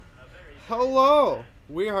Hello!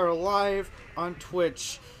 We are live on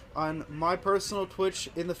Twitch. On my personal Twitch.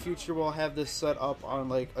 In the future, we'll have this set up on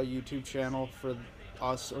like a YouTube channel for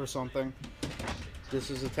us or something. This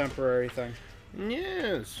is a temporary thing.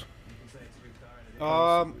 Yes.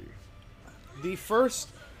 The first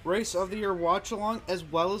race of the year watch along, as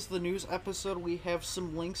well as the news episode, we have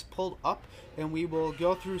some links pulled up, and we will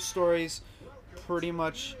go through stories pretty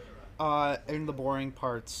much in the boring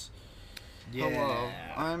parts. Yeah. Hello,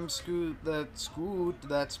 I'm Scoot. That's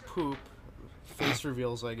Poop. Face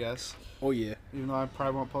reveals, I guess. Oh yeah. Even though I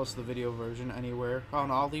probably won't post the video version anywhere. Oh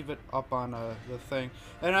no, I'll leave it up on the thing.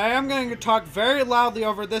 And I am going to talk very loudly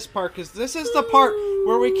over this part, because this is the part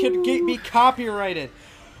where we could be copyrighted.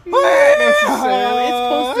 Not necessarily. It's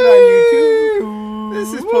posted on YouTube.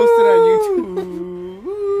 This is posted on YouTube.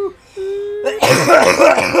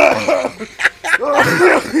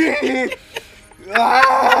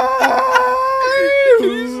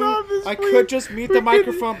 I could just mute the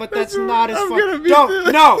microphone, but that's not as I'm fun. gonna mute Don't,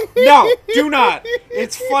 the- no, do not.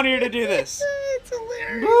 It's funnier to do this. It's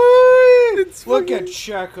hilarious. It's Look fucking- at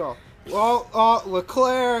Checo.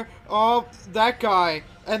 Leclerc. Oh, that guy.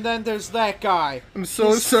 And then there's that guy. I'm so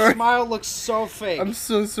His sorry. smile looks so fake. I'm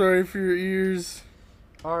so sorry for your ears.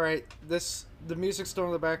 Alright, the music's still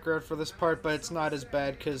in the background for this part, but it's not as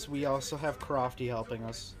bad because we also have Crofty helping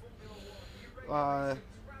us.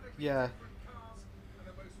 Yeah.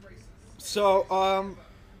 So,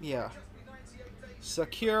 yeah.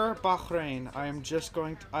 Secure Bahrain.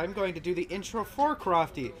 I'm going to do the intro for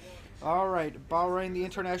Crofty. Alright, Bahrain, the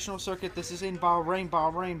international circuit. This is in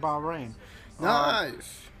Bahrain.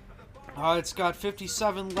 Nice. It's got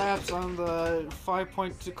 57 laps on the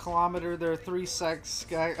 5.2 kilometer. There are 3 secs.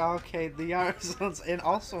 Okay, the Arizona's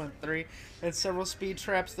also in 3. And several speed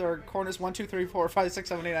traps. There are corners 1, 2, 3, 4, 5, 6,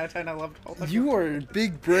 7, 8, 9, 10, 11, 12. You are a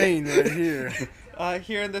big brain right here.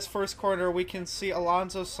 Here in this first corner, we can see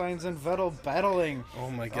Alonso, Sainz, and Vettel battling.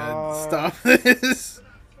 Oh my god, stop this.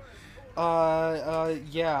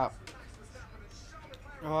 Yeah.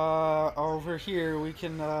 Over here, we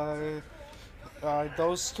can,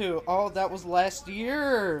 those two. Oh, that was last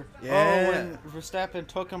year. Yeah. Oh, when Verstappen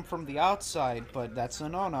took him from the outside, but that's a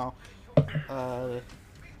no-no.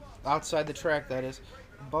 Outside the track, that is.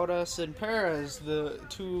 Bottas and Perez, the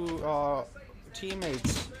two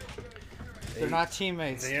teammates. They're not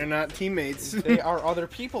teammates. They are not teammates. They are other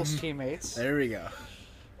people's teammates. There we go.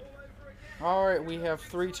 Alright, we have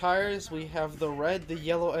 3 tires. We have the red, the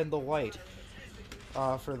yellow, and the white.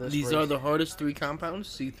 For this These race. are the hardest 3 compounds,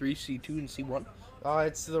 C3, C2, and C1.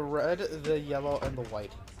 It's the red, the yellow, and the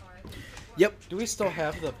white. Yep. Do we still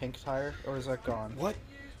have the pink tire, or is that gone? What?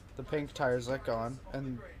 The pink tire, is that gone?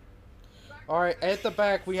 And alright, at the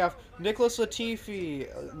back we have Nicholas Latifi,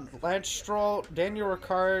 Lance Stroll, Daniel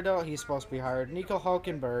Ricciardo, he's supposed to be hired, Nico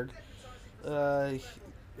Hulkenberg,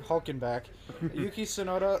 Hulkenback, Yuki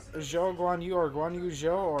Tsunoda, Zhou Guanyu, or Guanyu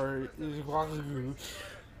Zhou, or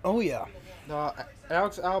Oh yeah.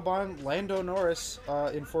 Alex Albon, Lando Norris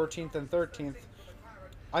in 14th and 13th.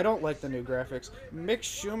 I don't like the new graphics. Mick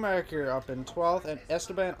Schumacher up in 12th, and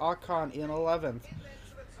Esteban Ocon in 11th.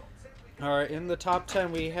 Alright, in the top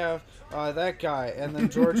 10 we have that guy, and then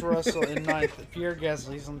George Russell in 9th, Pierre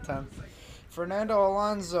Gasly's in 10th. Fernando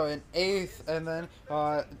Alonso in 8th, and then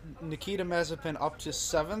Nikita Mazepin up to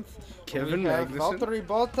 7th. Kevin we have Magnussen. Valtteri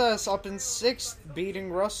Bottas up in 6th,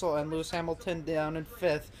 beating Russell, and Lewis Hamilton down in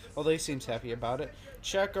 5th, although he seems happy about it.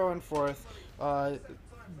 Checo in 4th,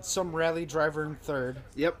 some rally driver in 3rd.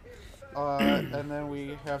 Yep. And then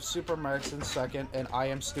we have Super Marks in 2nd, and I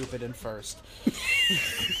Am Stupid in 1st.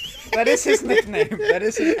 That is his nickname. That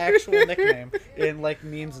is his actual nickname in like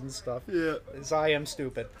memes and stuff. Yeah. Is I Am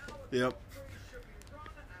Stupid. Yep.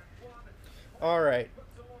 Alright.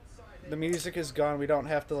 The music is gone. We don't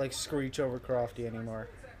have to like screech over Crofty anymore.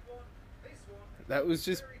 That was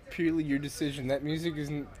just purely your decision. That music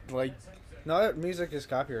isn't like, No, that music is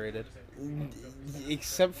copyrighted.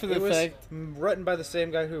 except for the It was fact. written by the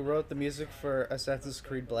same guy who wrote the music for Assassin's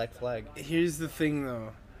Creed Black Flag. Here's the thing,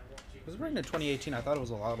 though. It was written in 2018. I thought it was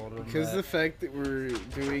a lot older than Because that. the fact that we're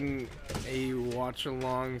doing a watch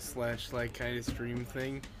along / like kind of stream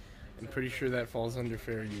thing, I'm pretty sure that falls under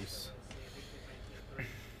fair use.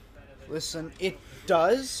 Listen, it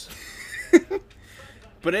does,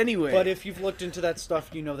 But anyway, but if you've looked into that stuff,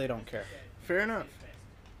 you know they don't care. fair enough.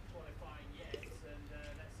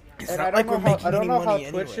 It's And not I don't know we're how making I don't any know how money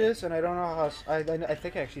Twitch anyway. is, and I don't know how I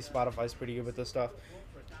think actually Spotify's pretty good with this stuff.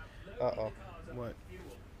 Uh-oh. What?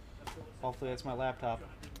 Hopefully that's my laptop.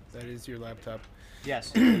 That is your laptop.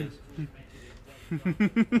 Yes, it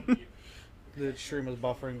is. The stream was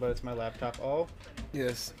buffering, but it's my laptop. Oh,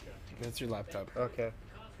 Yes, that's your laptop. okay.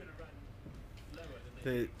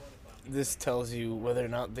 This tells you whether or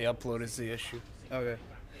not the upload is the issue. Okay.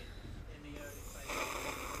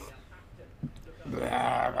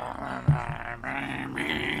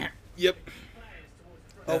 Yep.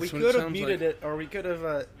 Oh, we could have muted it, or we could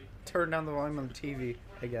have turned down the volume on the TV,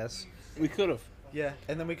 I guess. We could have. Yeah,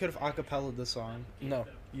 and then we could have acapella'd the song. No.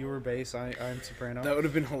 You were bass, I'm soprano. That would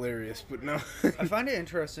have been hilarious, but no. I find it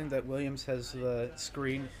interesting that Williams has the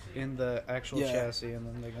screen in the actual chassis, and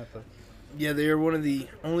then they got the... Yeah, they are one of the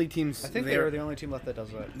only teams... I think they are the only team left that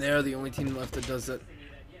does that. They are the only team left that does that.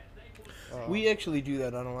 We actually do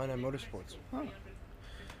that on Illini Motorsports. Huh.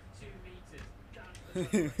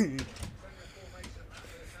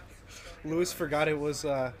 Lewis forgot it was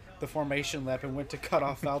the formation lap and went to cut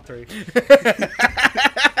off Valtteri.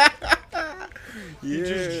 He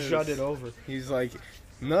just jutted over. He's like,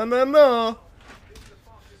 no.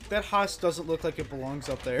 That Haas doesn't look like it belongs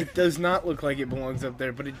up there. It does not look like it belongs up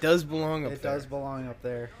there, but it does belong up there. It does belong up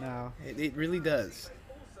there now. It really does.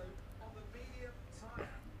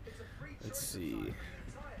 Let's see.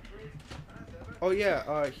 Oh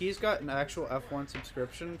yeah, he's got an actual F1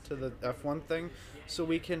 subscription to the F1 thing, so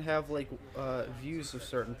we can have like views of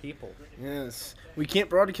certain people. Yes, we can't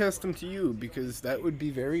broadcast them to you because that would be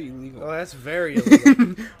very illegal. Oh, that's very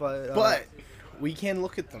illegal. But we can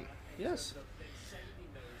look at them. Yes.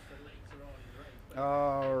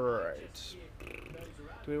 All right.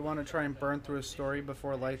 Do we want to try and burn through a story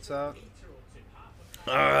before lights out?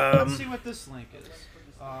 Let's see what this link is.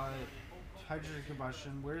 Hydrogen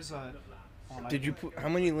combustion. Where's Did you put? How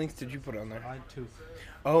many links did you put on there? I had 2.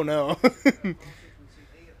 Oh no.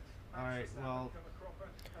 Alright, well,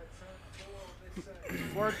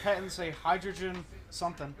 Ford patents a hydrogen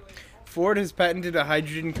something. Ford has patented a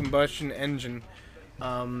hydrogen combustion engine.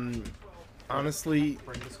 Honestly,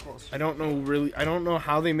 Bring this closer. I don't know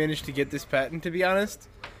how they managed to get this patent, to be honest.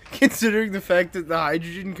 Considering the fact that the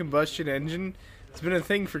hydrogen combustion engine has been a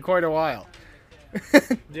thing for quite a while.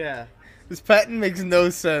 Yeah. This patent makes no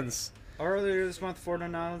sense. Earlier this month, Ford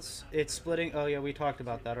announced it's splitting. Oh yeah, we talked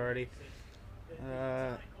about that already.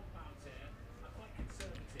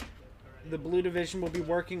 The Blue Division will be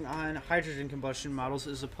working on hydrogen combustion models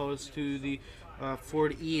as opposed to the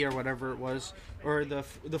Ford E or whatever it was, or the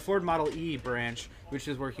Ford Model E branch, which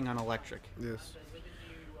is working on electric. Yes.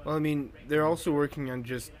 Well, I mean, they're also working on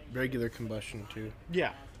just regular combustion too.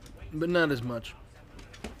 Yeah. But not as much.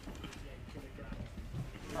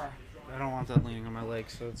 I don't want that leaning on my leg,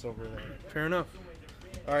 so it's over there. Fair enough.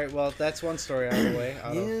 All right, well, that's one story out of the way.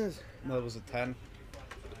 Yes. What was it, 10?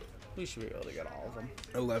 We should be able to get all of them.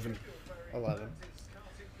 11. 11.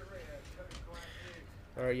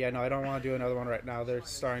 All right, yeah, no, I don't want to do another one right now. They're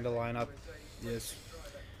starting to line up. Yes.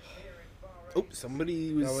 Oh,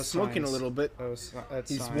 somebody was smoking Sainz. A little bit. That's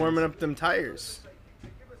He's Sainz. warming up them tires.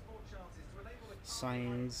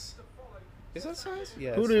 Signs. Is that Signs?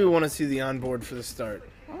 Yeah. Who do we want to see the onboard for the start?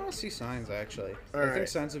 I want to see Signs, actually. All I right. think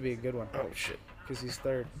Signs would be a good one. Oh, shit. Because he's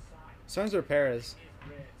third. Signs or Perez?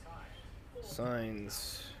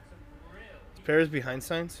 Signs. Is Perez behind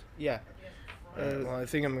Signs? Yeah. Well, I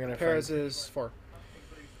think I'm going to Perez find... is 4.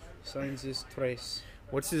 Signs is 3.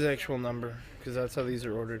 What's his actual number? Because that's how these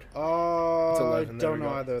are ordered. Oh, It's I 11. There don't we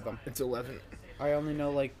know go. either of them. It's 11. I only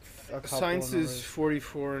know, like, a couple Sainz of is numbers.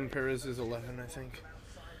 44 and Perez is 11, I think.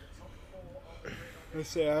 I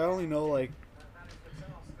say I only know, like...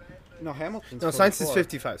 No, Hamilton's No, 44. Sainz is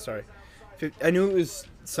 55, sorry. I knew it was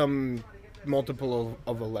some multiple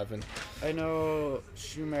of 11. I know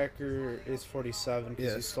Schumacher is 47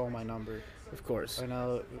 because he Yes. stole my number. Of course. I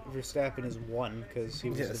know Verstappen is 1 because he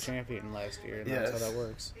was the champion last year, and that's how that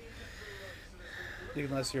works.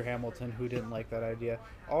 Unless you're Hamilton, who didn't like that idea.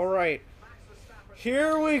 All right,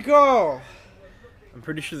 here we go. I'm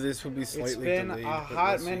pretty sure this will be slightly It's been delayed. a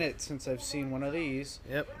hot minute since I've seen one of these.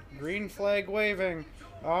 Yep. Green flag waving.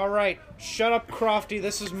 All right, shut up, Crofty.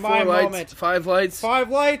 This is my 4 lights, moment. 5 lights. 5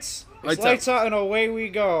 lights. It's Lights lights out, and away we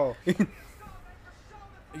go.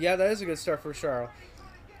 Yeah, that is a good start for Charles.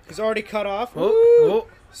 He's already cut off. Oh,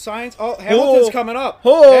 Science. Oh, Hamilton's coming up.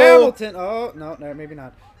 Oh. Hamilton. Oh, no, maybe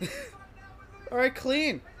not. All right,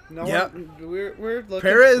 clean. No, Yep. we're looking.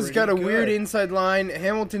 Perez pretty got a good. weird inside line.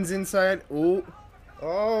 Hamilton's inside. Oh.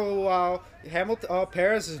 Oh wow, Hamilton. Oh,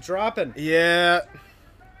 Perez is dropping. Yeah.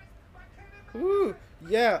 Ooh,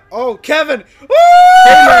 yeah. Oh, Kevin.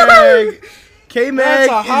 K-Mag. K-Mag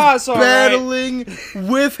That's a Haas, is all right. battling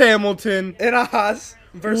with Hamilton. In a Haas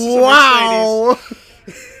versus Wow.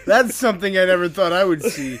 That's something I never thought I would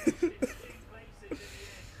see.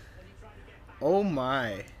 Oh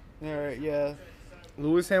my. All right, yeah.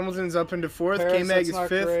 Lewis Hamilton's up into 4th. Perez, K-Mag that's is not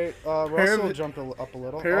 5th. great. Russell jumped up a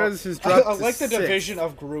little. Perez has I dropped like to the 6th. division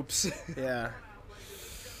of groups. Yeah.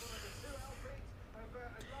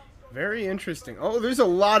 Very interesting. Oh, there's a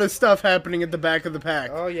lot of stuff happening at the back of the pack.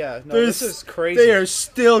 Oh yeah, no, There's- this is crazy. They are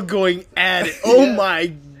still going at it. Oh Yeah.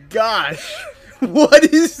 my gosh. What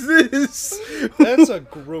is this? That's a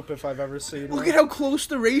group if I've ever seen Look one. at how close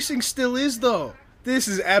the racing still is, though. This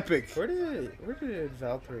is epic. Where did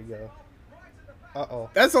Valtteri go? Uh-oh.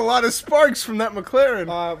 That's a lot of sparks from that McLaren.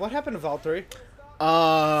 What happened to Valtteri?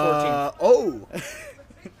 14th. Oh.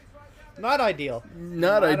 Not ideal.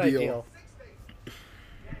 Not ideal.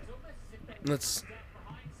 Let's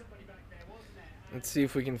see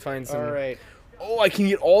if we can find some. All right. Oh, I can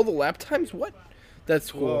get all the lap times? What?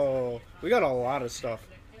 That's cool. Whoa. We got a lot of stuff.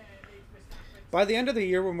 By the end of the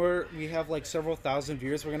year, when we have like several thousand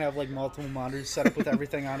viewers, we're gonna have like multiple monitors set up with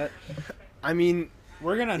everything on it. I mean,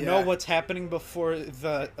 We're gonna know what's happening before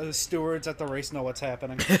the stewards at the race know what's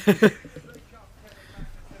happening.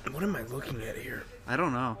 what am I looking at here? I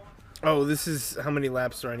don't know. Oh, this is how many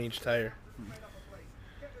laps are on each tire.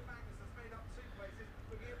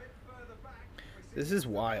 This is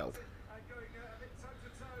wild.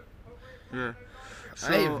 Yeah.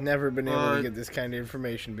 I've never been able to get this kind of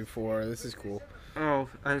information before. This is cool. Oh,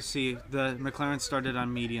 I see. The McLaren started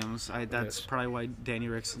on mediums. That's Yes. probably why Danny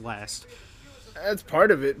Rick's last. That's part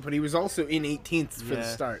of it, but he was also in 18th for the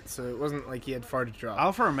Yeah. start, so it wasn't like he had far to drop.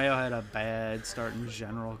 Alfa Romeo had a bad start in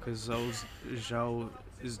general because Zhou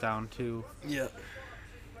is down too. Yeah.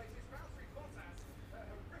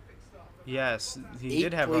 Yes, he 8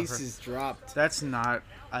 did have places dropped. That's not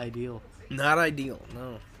ideal. Not ideal,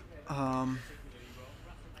 no.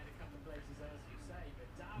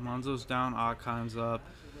 Monzo's down, Ocon's up.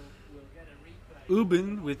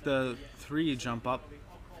 Ubin with the 3 jump up.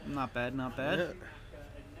 Not bad, not bad. Yeah.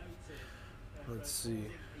 Let's see.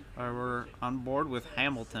 We're on board with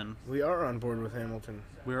Hamilton. We are on board with Hamilton.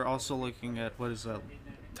 We're also looking at, what is that?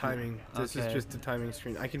 Timing. This is Okay. just a timing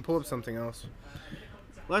screen. I can pull up something else.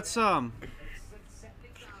 Let's What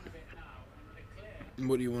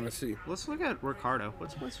do you want to see? let's look at Ricardo.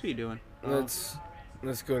 What's he doing? Let's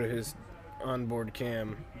go to his onboard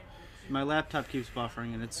cam. My laptop keeps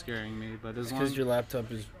buffering and it's scaring me, but as long Because your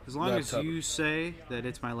laptop is as you say that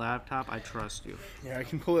it's my laptop, I trust you. Yeah, I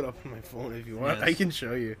can pull it up on my phone if you want. Yes. I can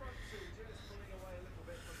show you.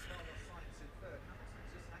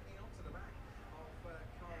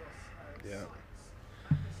 Yeah.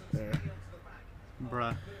 There.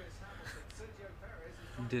 Bruh.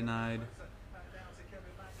 Denied.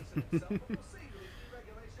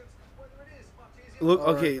 Look, All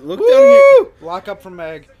okay, right. look down here. Lock up from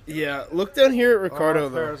Meg. Yeah, look down here at Ricardo,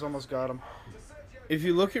 though. Perez almost got him. If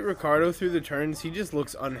you look at Ricardo through the turns, he just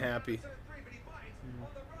looks unhappy.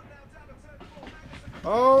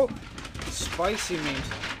 Oh, spicy memes.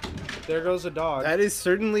 There goes a dog. That is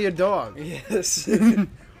certainly a dog. Yes.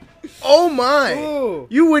 Oh my! Ooh.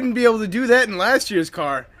 You wouldn't be able to do that in last year's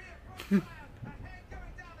car.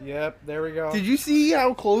 Yep, there we go. Did you see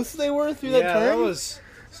how close they were through that Yeah, turn? that was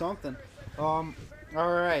something. All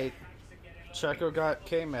right. Checo got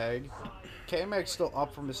K-Mag. K-Mag's still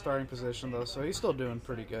up from his starting position, though, so he's still doing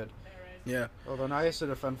pretty good. Yeah. Although now he has to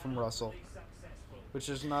defend from Russell, which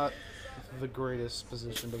is not the greatest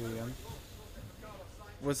position to be in.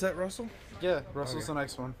 Was that Russell? Yeah, Russell's Okay. the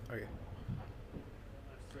next one. Okay.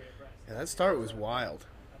 Yeah, that start was wild.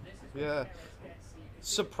 Yeah.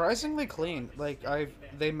 Surprisingly clean. Like,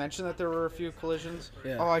 they mentioned that there were a few collisions.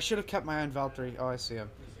 Yeah. Oh, I should have kept my eye on Valtteri. Oh, I see him.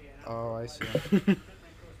 Oh, I see him.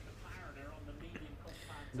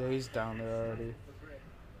 Yeah, he's down there already.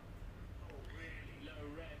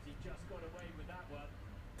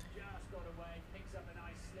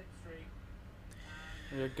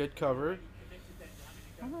 Yeah, good cover.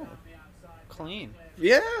 Oh, clean.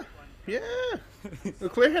 Yeah. Yeah.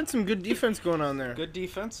 Leclerc had some good defense going on there. Good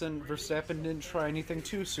defense, and Verstappen didn't try anything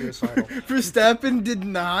too suicidal. Verstappen did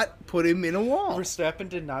not put him in a wall. Verstappen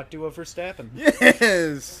did not do a Verstappen.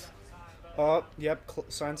 Yes. Oh, yep.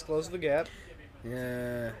 Sainz closed the gap.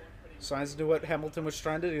 Yeah. Sainz knew what Hamilton was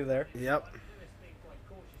trying to do there. Yep.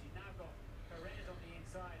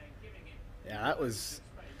 Yeah, that was...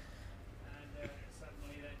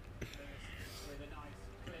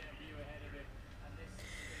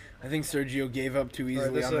 I think Sergio gave up too All easily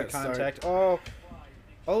right, this on is a that start. contact.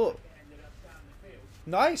 Oh,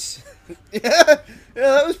 nice. Yeah,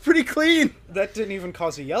 that was pretty clean. That didn't even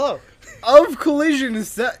cause a yellow. Of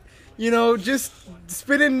collisions, that, just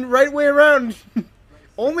spinning right way around.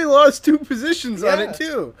 Only lost 2 positions on Yeah. it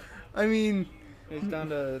too. I mean, It's down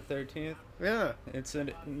to 13th. yeah. It's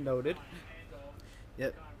noted.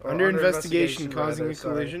 Yep. Or Under under investigation, investigation, causing rather, a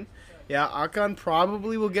sorry. collision. Yeah, Ocon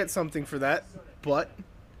probably will get something for that, but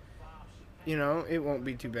it won't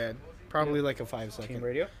be too bad. Probably like a 5 Team second.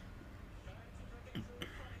 radio.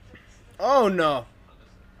 Oh no!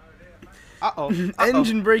 Uh-oh.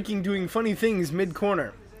 Engine braking doing funny things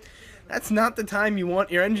mid-corner. That's not the time you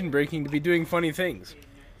want your engine braking to be doing funny things.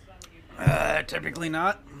 Typically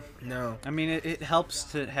not. No. I mean, it helps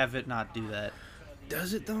to have it not do that.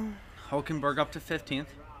 Does it though? Hulkenberg up to 15th.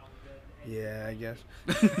 Yeah, I guess.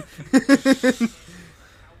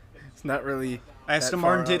 It's not really. Aston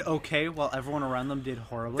Martin did okay, while everyone around them did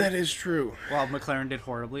horribly. That is true. While McLaren did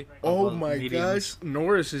horribly. Oh Well, my mediums. gosh,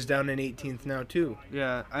 Norris is down in 18th now too.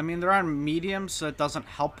 Yeah, I mean they're on mediums, so it doesn't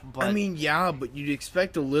help. But I mean, yeah, but you'd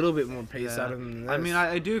expect a little bit more pace yeah. out of him than this. I mean,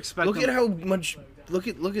 I do expect. Look at how much. Look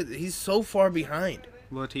at. He's so far behind.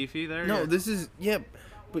 Latifi there. No, yeah. this is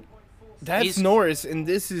but that's He's- Norris and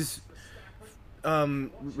this is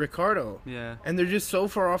Ricardo. Yeah. And they're just so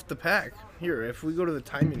far off the pack. Here, if we go to the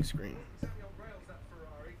timing screen.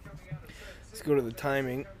 Let's go to the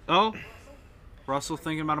timing. Oh, Russell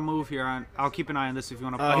thinking about a move here. I'll keep an eye on this if you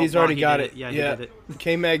want to. He's already got it. Yeah, he did it.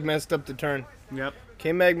 K-Mag messed up the turn. Yep.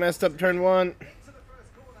 K-Mag messed up turn 1.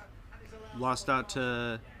 Lost out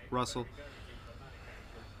to Russell.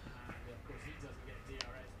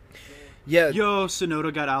 Yeah, Yo,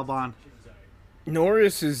 Tsunoda got Albon.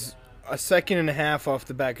 Norris is a second and a half off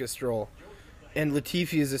the back of Stroll. And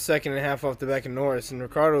Latifi is a second and a half off the back of Norris. And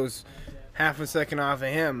Ricardo's half a second off of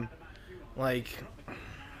him. Like,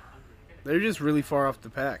 they're just really far off the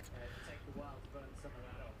pack.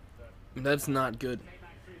 That's not good.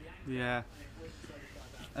 Yeah.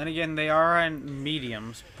 And again, they are on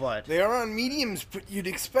mediums, but They are on mediums, but you'd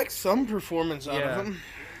expect some performance out Yeah. of them.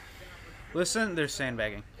 listen, they're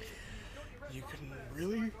sandbagging. You can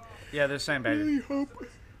really, Yeah, they're sandbagging. really hope.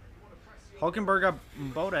 Hulkenberg got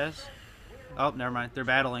Bottas. Oh, never mind. They're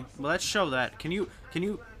battling. Well, let's show that. Can you,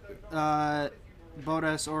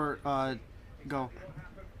 Bottas or go?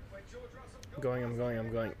 I'm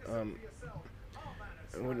going.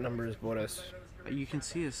 What number is Bottas? You can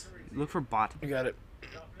see us. Look for bot. You got it.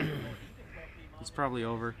 It's probably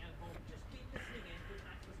over.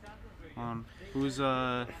 Who's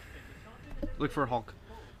look for Hulk.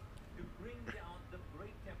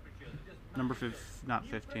 Number not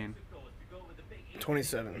 15.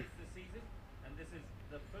 27.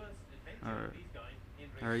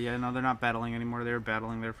 Or yeah, no, they're not battling anymore. They were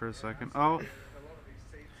battling there for a second. Oh,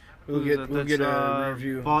 We'll get a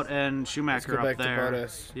review. Bot and Let's Schumacher go up back to there.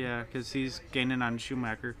 Bottas. Yeah, because he's gaining on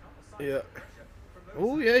Schumacher. Yeah.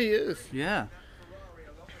 Oh yeah, he is. Yeah.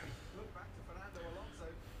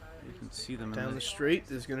 You can see them Down in the straight,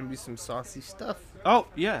 there's gonna be some saucy stuff. Oh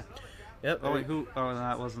yeah. Yep. Oh wait, who? Oh,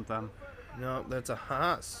 that wasn't them. No, that's a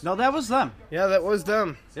Haas. No, that was them. Yeah, that was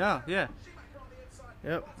them. Yeah, yeah,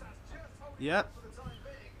 Yep. yep.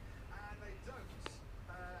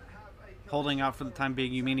 Holding out for the time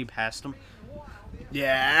being. You mean he passed him?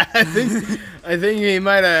 Yeah, I think he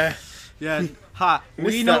might have. Yeah. Ha. We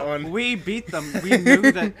Missed know. that one. We beat them. We knew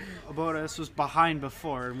that Bottas was behind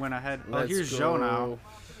before and went ahead. Oh, Let's here's go. Joe now.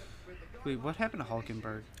 Wait, what happened to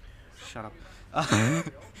Hulkenberg? Shut up.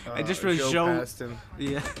 I just really Joe Joe. passed him.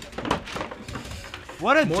 Yeah.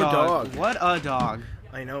 What a More dog. dog. What a dog.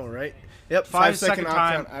 I know, right? Yep. 5 5 second second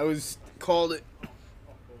time. octane. I was called it.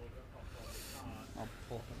 I'll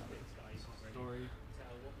pull up another story.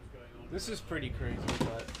 This is pretty crazy,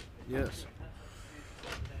 but Yes.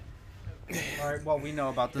 all right. Well, we know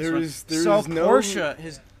about this There one. is So no- Porsche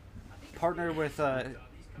has partnered with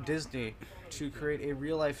Disney to create a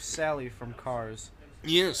real life Sally from Cars.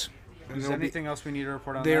 Yes. Is there anything else we need to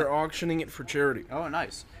report on They're that? auctioning it for charity. Oh,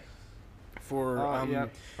 nice. For Yeah.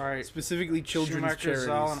 All right. specifically children's Schumacher, charities.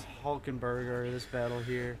 Zal, and Hulkenberg are in this battle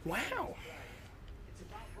here. Wow.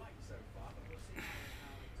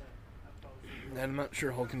 I'm not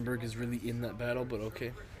sure Hulkenberg is really in that battle, but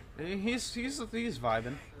okay. He's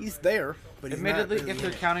vibing. He's there, but he's Admittedly, not really. if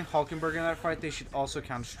they're counting Hulkenberg in that fight, they should also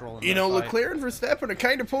count Stroll in You that know, fight. Leclerc and Verstappen are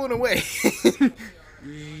kind of pulling away.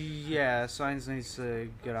 Yeah, Sainz needs to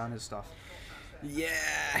get on his stuff. Yeah,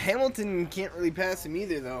 Hamilton can't really pass him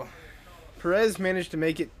either, though. Perez managed to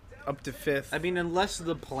make it up to 5th. I mean, unless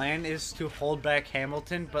the plan is to hold back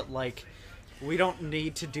Hamilton, but, like, we don't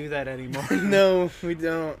need to do that anymore. No, we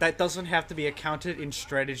don't. That doesn't have to be accounted in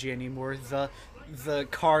strategy anymore. The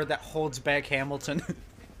car that holds back Hamilton.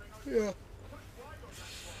 Yeah.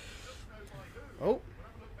 Oh,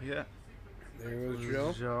 Yeah. there goes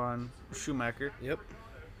Joe. John Schumacher. Yep.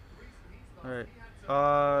 All right.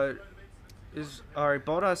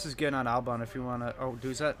 Bottas is getting on Albon if you want to. Oh,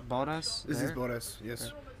 is that Bottas? This is there? Bottas,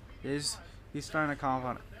 yes. He's trying to call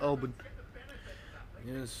on Albon.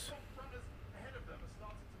 Yes.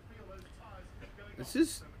 This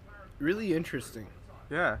is really interesting.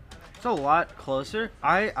 Yeah. It's a lot closer.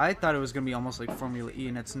 I thought it was going to be almost like Formula E,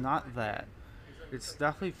 and it's not that. It's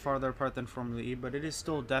definitely farther apart than Formula E, but it is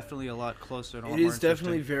still definitely a lot closer. And It is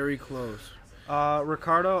definitely very close.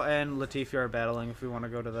 Ricardo and Latifi are battling, if we want to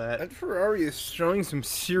go to that. That Ferrari is showing some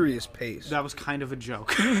serious pace. That was kind of a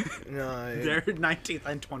joke. No, They're 19th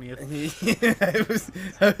and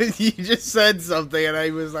 20th. You just said something, and I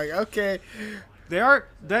was like, okay. They're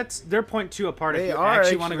 0.2 apart. They if you are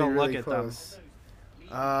actually want to go really look at close.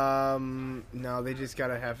 No, they just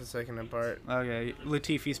got a half a second apart. them. Okay,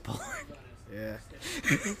 Latifi's pulling. Yeah.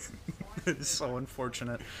 It's so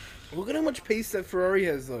unfortunate. Look at how much pace that Ferrari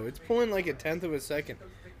has, though. It's pulling like a tenth of a second.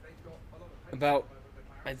 About,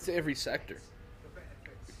 I'd say, every sector.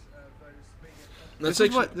 This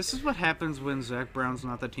is what happens when Zach Brown's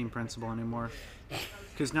not the team principal anymore.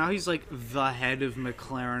 Because now he's like the head of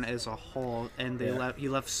McLaren as a whole, and he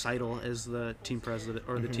left Seidel as the team president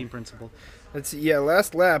or the team principal.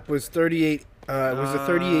 Last lap was 38. It was a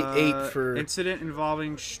 38.8 for incident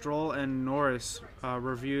involving Stroll and Norris.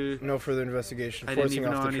 Review. No further investigation. I didn't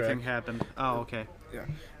even know anything happened. Oh, okay. Yeah.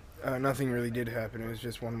 Nothing really did happen. It was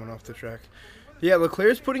just one went off the track. Yeah,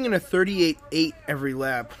 Leclerc's putting in a 38.8 every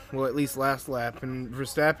lap. Well, at least last lap, and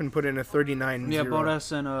Verstappen put in a 39.0. Yeah,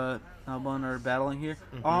 Bottas and Albon are battling here.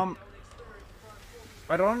 I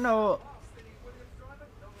don't know.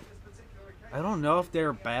 I don't know if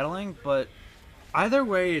they're battling, but either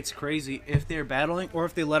way, it's crazy if they're battling or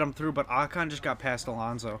if they let them through. But Ocon just got past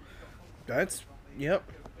Alonso. Yep.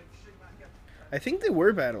 I think they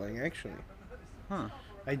were battling, actually. Huh.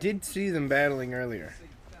 I did see them battling earlier.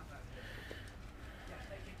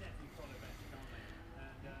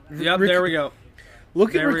 Yep, there we go.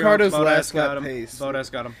 Look at Ricardo's last lap pace.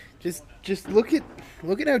 Bottas got him. Just look at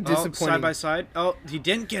how disappointing. Side by side. Oh, he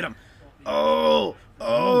didn't get him. Oh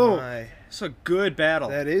my. It's a good battle.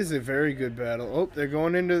 That is a very good battle. Oh, they're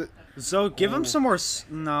going into. Zoe, give him some more.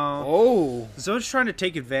 No. Oh. Zoe's trying to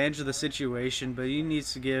take advantage of the situation, but he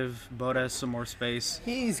needs to give Bottas some more space.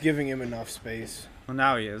 He's giving him enough space. Well,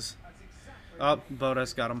 now he is. Oh,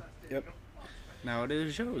 Bottas got him. Yep. Now it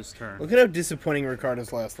is Joe's turn. Look at how disappointing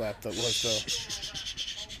Ricardo's last lap that was,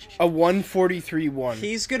 though. A 1:43.1.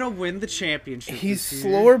 He's gonna win the championship. He's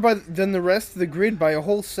slower than the rest of the grid by a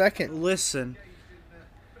whole second. Listen.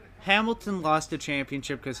 Hamilton lost the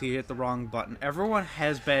championship because he hit the wrong button. Everyone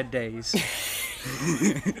has bad days.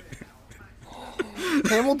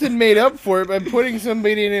 Hamilton made up for it by putting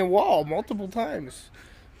somebody in a wall multiple times.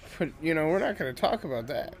 But, we're not going to talk about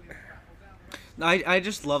that. I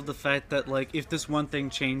just love the fact that, like, if this one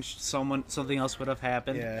thing changed, something else would have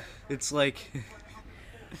happened. Yeah. It's like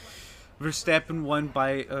Verstappen won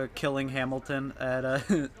by killing Hamilton at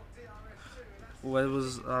what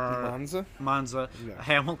was Monza. Yeah.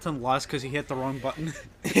 Hamilton lost because he hit the wrong button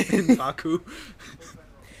in Baku.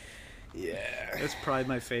 Yeah, that's probably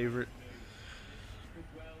my favorite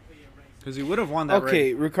because he would have won that.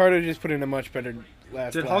 Okay, Ricardo just put in a much better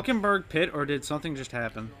last. Did Hülkenberg pit or did something just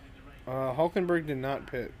happen? Hülkenberg did not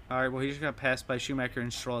pit. All right, well he just got passed by Schumacher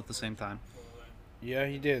and Stroll at the same time. Yeah,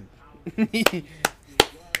 he did.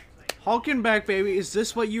 Hülkenberg, baby, is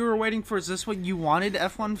this what you were waiting for? Is this what you wanted,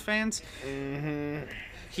 F1 fans? Mm-hmm.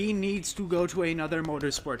 He needs to go to another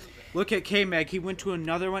motorsport. Look at K-Mag. He went to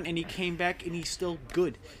another one, and he came back, and he's still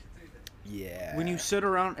good. Yeah. When you sit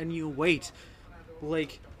around and you wait,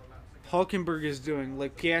 like Hülkenberg is doing,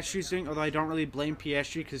 like Piastri's doing, although I don't really blame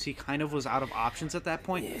Piastri because he kind of was out of options at that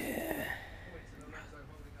point. Yeah.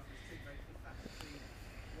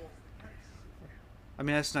 I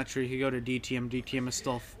mean, that's not true. You go to DTM. DTM is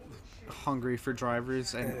still hungry for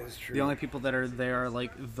drivers, and the only people that are there are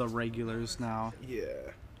like the regulars now. Yeah.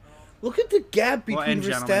 Look at the gap between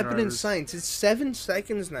Verstappen and Sainz. It's 7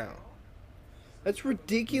 seconds now. That's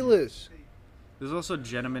ridiculous. There's also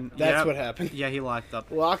gentlemen. That's what happened. Yeah, he locked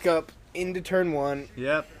up. Lock up into turn 1.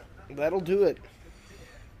 Yep. That'll do it.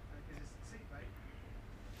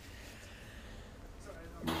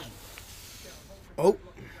 Oh,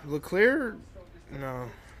 Leclerc. No,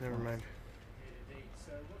 never mind.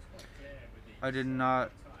 I did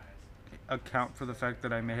not account for the fact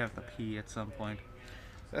that I may have to pee at some point.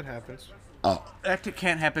 That happens. Oh. That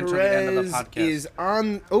can't happen until the end of the podcast. Is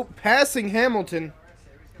on... Oh, passing Hamilton.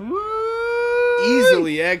 Woo!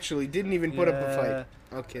 Easily, actually. Didn't even put up a fight.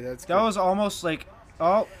 Okay, that's good. That was almost like...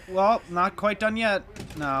 Oh, well, not quite done yet.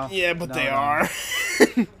 No. Yeah, but they are.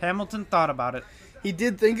 Hamilton thought about it. He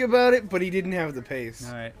did think about it, but he didn't have the pace.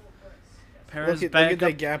 All right. Perez look at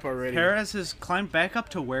that gap already. Perez has climbed back up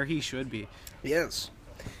to where he should be. Yes.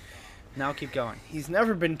 Now keep going. He's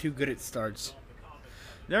never been too good at starts.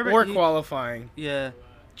 Or qualifying. Yeah.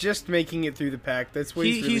 Just making it through the pack. That's what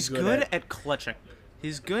he's really good at. Clutching.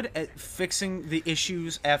 He's good at fixing the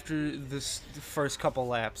issues after the first couple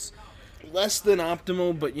laps. Less than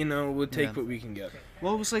optimal, but we'll take Yeah. what we can get.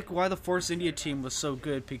 Well, it was like why the Force India team was so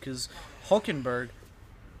good, because Hulkenberg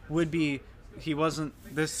would be, he wasn't,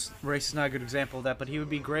 this race is not a good example of that, but he would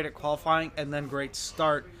be great at qualifying and then great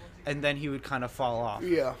start, and then he would kind of fall off.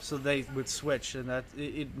 Yeah. So they would switch, and that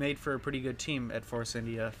it made for a pretty good team at Force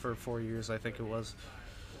India for 4 years, I think it was.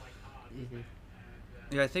 Mm-hmm.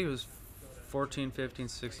 Yeah, I think it was 14, 15,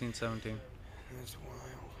 16, 17. That's wild.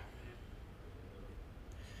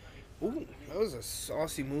 Ooh, that was a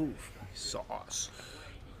saucy move. Sauce.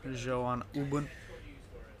 Zhou on Ubun.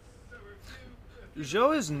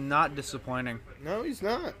 Zhou is not disappointing. No, he's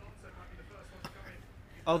not.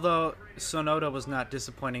 Although Sonoda was not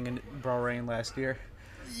disappointing in Bahrain last year.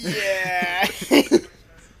 Yeah.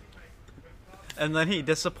 And then he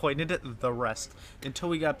disappointed the rest until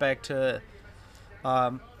we got back to...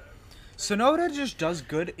 Sonoda just does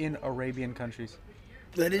good in Arabian countries.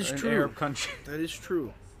 That is In true. Arab countries. That is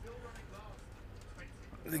true.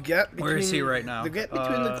 The gap between, Where is he right now? The gap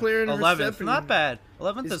between Leclerc and 11th. Verstappen Not bad.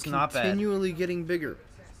 11th is not bad. continually getting bigger.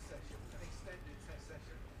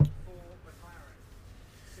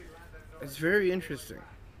 It's very interesting.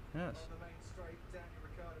 Yes.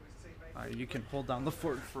 Alright, you can hold down the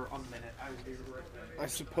fort for a minute. I will be right back. I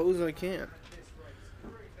suppose I can.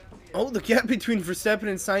 Oh, the gap between Verstappen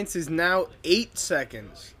and Sainz is now 8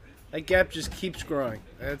 seconds. That gap just keeps growing.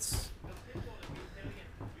 That's...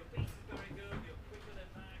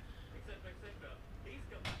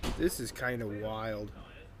 This is kind of wild.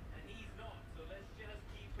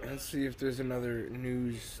 Let's see if there's another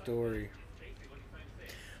news story.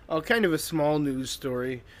 Oh, kind of a small news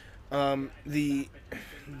story. The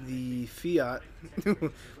Fiat,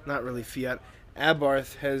 not really Fiat,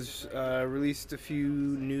 Abarth has released a few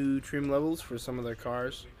new trim levels for some of their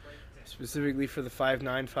cars, specifically for the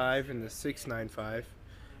 595 and the 695.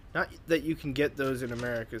 Not that you can get those in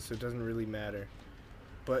America, so it doesn't really matter.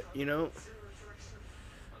 But,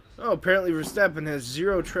 oh, apparently Verstappen has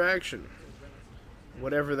 0 traction.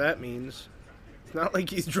 Whatever that means. It's not like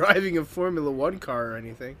he's driving a Formula 1 car or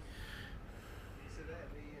anything.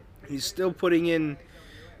 He's still putting in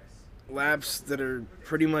laps that are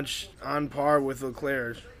pretty much on par with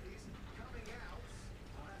Leclerc's.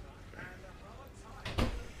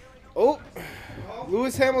 Oh!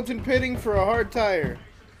 Lewis Hamilton pitting for a hard tire.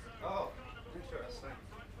 Oh, interesting.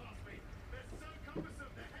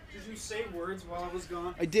 Did you say words while I was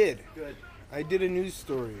gone? I did. Good. I did a news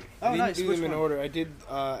story. Oh, I didn't nice. do Which them in one? order. I did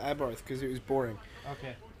Abarth because it was boring.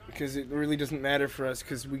 Okay. Because it really doesn't matter for us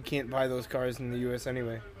because we can't buy those cars in the U.S.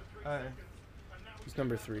 anyway. Alright. It's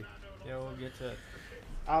number 3. Yeah, we'll get to it.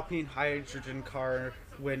 Alpine hydrogen car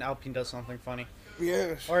when Alpine does something funny.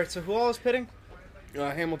 Yes. Alright, so who all is pitting?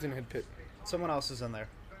 Hamilton had pit. Someone else is in there.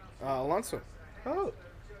 Alonso. Oh,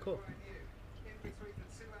 cool.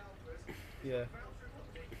 Yeah.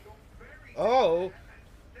 Oh!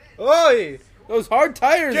 Oi! Those hard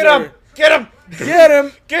tires. Get are- him! Get him! Get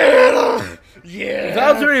him! Get him! Yeah!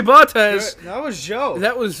 Valtteri Bottas. That was Joe.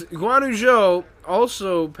 That was Guan Yu Zhou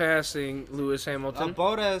also passing Lewis Hamilton.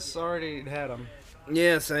 Bottas already had him.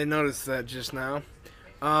 Yes, I noticed that just now.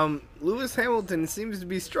 Lewis Hamilton seems to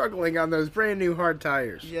be struggling on those brand new hard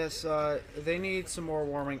tires. Yes, they need some more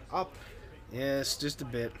warming up. Yes, just a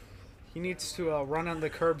bit. He needs to run on the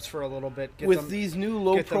curbs for a little bit. With these new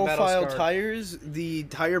low-profile scarred. tires, the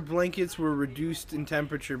tire blankets were reduced in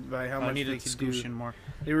temperature by how I much need they a could do. discussion more.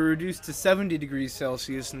 They were reduced to 70 degrees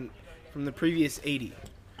Celsius from the previous 80.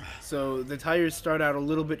 So the tires start out a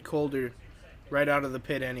little bit colder right out of the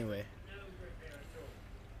pit anyway.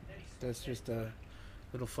 That's just a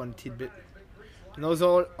little fun tidbit. And those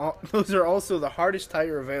are also the hardest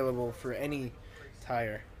tire available for any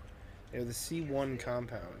tire. They're the C1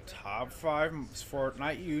 compound. Top 5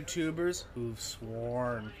 Fortnite YouTubers who've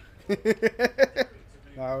sworn.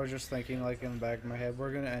 I was just thinking, like, in the back of my head,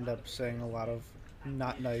 we're going to end up saying a lot of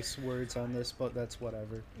not nice words on this, but that's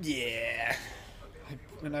whatever. Yeah.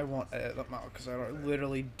 And I won't edit them out because I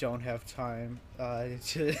literally don't have time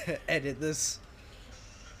to edit this.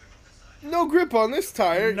 No grip on this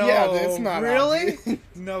tire. No, yeah, that's not really. obvious.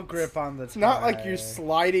 No grip on the. It's not like you're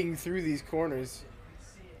sliding through these corners.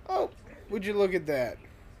 Oh, would you look at that?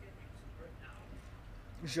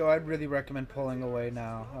 Joe, I'd really recommend pulling away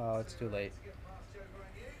now. Oh, it's too late.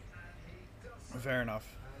 Fair enough.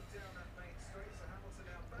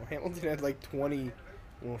 Well, Hamilton had like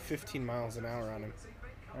 15 miles an hour on him.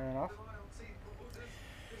 Fair enough.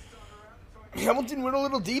 Hamilton went a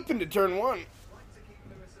little deep into turn 1.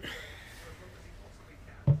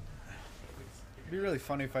 It'd be really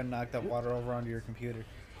funny if I knocked that water over onto your computer.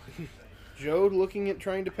 Joe looking at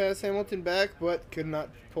trying to pass Hamilton back, but could not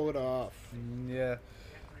pull it off. Yeah.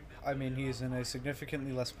 I mean, he's in a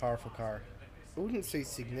significantly less powerful car. I wouldn't say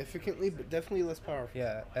significantly, but definitely less powerful.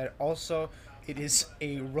 Yeah, and also, it is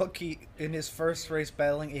a rookie in his first race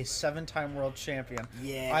battling a 7-time world champion.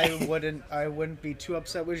 Yeah. I wouldn't be too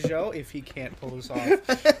upset with Joe if he can't pull this off.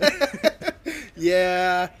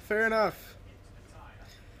 Yeah, fair enough.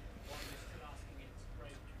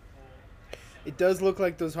 It does look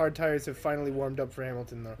like those hard tires have finally warmed up for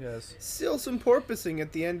Hamilton, though. Yes. Still some porpoising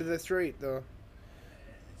at the end of the straight, though.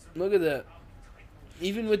 Look at that.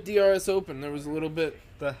 Even with DRS open, there was a little bit.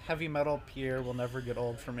 The heavy metal Pierre will never get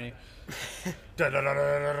old for me. I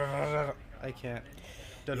can't.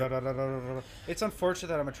 It's unfortunate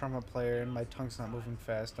that I'm a trumpet player and my tongue's not moving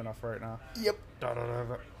fast enough right now. Yep.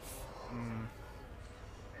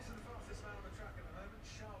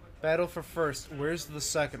 Battle for first. Where's the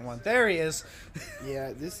second one? There he is.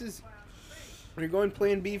 Yeah, this is... Are you going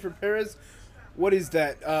plan B for Perez? What is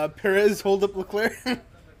that? Perez hold up Leclerc?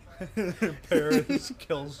 Paris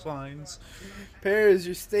kill signs. Perez,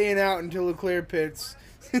 you're staying out until Leclerc pits.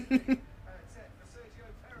 It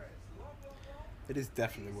is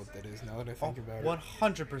definitely what that is now that I think about it.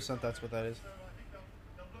 100% that's what that is.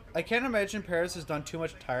 I can't imagine Paris has done too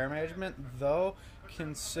much tire management, though,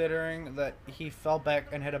 considering that he fell back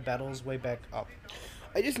and had to battle his way back up.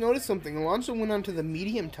 I just noticed something. Alonso went onto the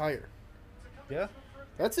medium tire. Yeah?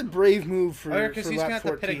 That's a brave move for, because for he's lap going to have to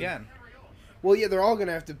 14. pit again. Well, yeah, they're all going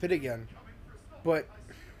to have to pit again. But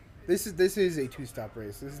this is a two-stop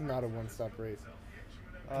race. This is not a one-stop race.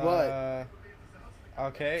 But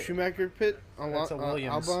okay. Schumacher pit, That's a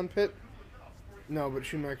Williams. Albon pit. No, but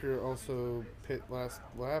Schumacher also pit last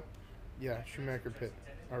lap. Yeah, Schumacher pit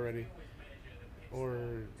already. Or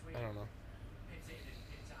I don't know.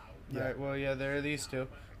 Yeah. Right, well, yeah, there are these two.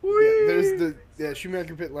 Yeah, there's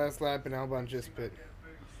Schumacher pit last lap and Albon just pit.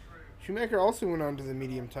 Schumacher also went onto the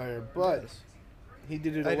medium tire, but he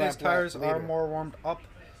did it a lap his tires later. are more warmed up.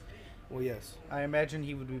 Well, yes. I imagine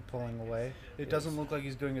he would be pulling away. It doesn't look like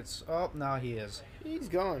he's doing it. Oh, no, he is. He's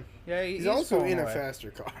gone. Yeah, he's also in away. A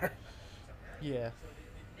faster car. Yeah.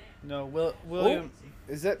 No, William.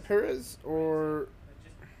 Oh, is that Perez or?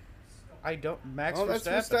 I don't. Max Verstappen. Verstappen.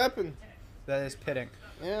 That's Verstappen. That is pitting.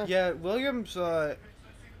 Yeah. Yeah, Williams. Uh-oh.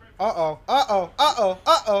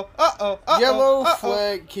 Yellow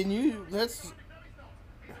flag. Can you? That's.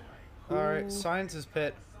 All right, Sainz is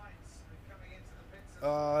pit.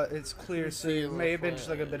 It's clear. So it may have been just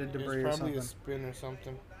like a bit of debris or something. Probably a spin or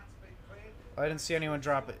something. I didn't see anyone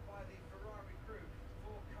drop it.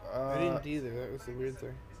 I didn't either. That was the weird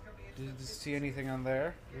thing. Did you see anything on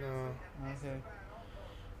there? No. Okay.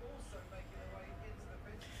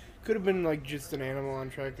 Could have been like just an animal on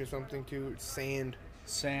track or something too. Sand.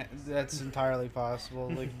 Sand. That's entirely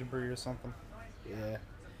possible, like debris or something. Yeah.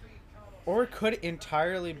 Or it could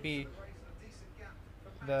entirely be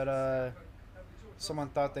that someone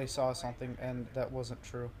thought they saw something and that wasn't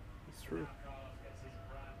true. It's true.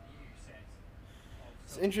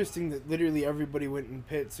 It's interesting that literally everybody went in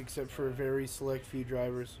pits except for a very select few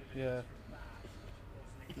drivers. Yeah.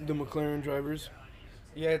 The McLaren drivers.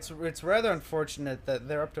 Yeah, it's rather unfortunate that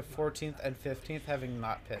they're up to 14th and 15th having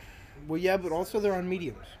not pit. Well, yeah, but also they're on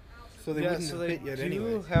mediums, so they wouldn't so have they pit yet do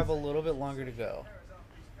anyway. have a little bit longer to go.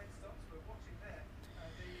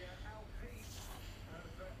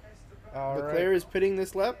 Leclerc is pitting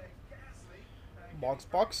this lap. Box.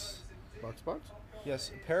 Box.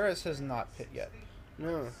 Yes, Perez has not pit yet.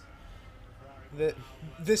 No.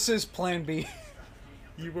 This is Plan B.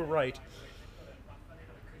 You were right.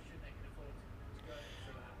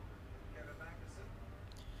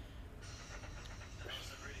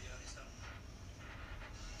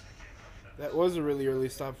 That was a really early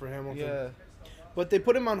stop for Hamilton. Yeah. But they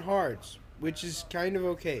put him on hards, which is kind of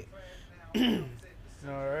okay.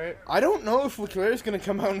 Alright. I don't know if Leclerc is going to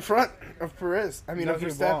come out in front of Perez. I mean, No, of he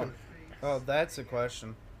Verstappen. won't. Oh, that's a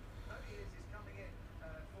question.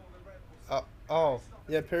 Oh.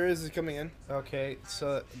 Yeah, Perez is coming in. Okay,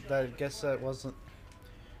 so I guess that wasn't...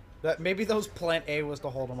 That maybe those Plan A was to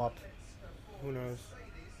hold him up. Who knows?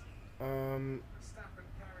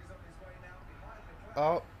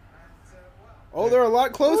 Oh. Oh, they're a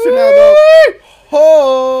lot closer now, though.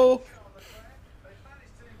 Oh!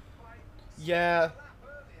 Yeah.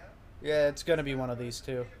 Yeah, it's gonna be one of these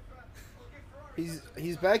two.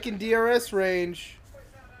 He's back in DRS range.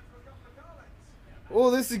 Oh,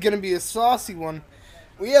 this is gonna be a saucy one.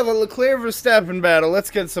 We have a Leclerc Verstappen battle. Let's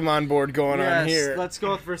get some on board going on here. Let's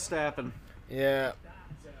go with Verstappen. Yeah.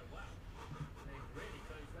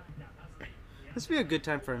 This would be a good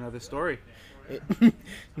time for another story.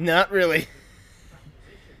 Not really.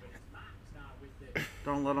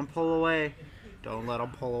 Don't let him pull away. Don't let him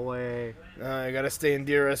pull away. I gotta stay in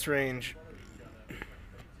DRS range.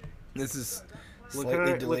 This is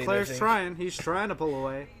slightly delayed, I Leclerc's think. trying. He's trying to pull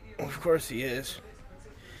away. Well, of course he is.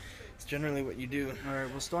 It's generally what you do.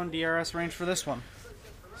 Alright, we're still in DRS range for this one.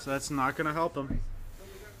 So that's not going to help him.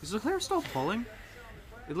 Is Leclerc still pulling?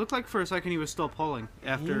 It looked like for a second he was still pulling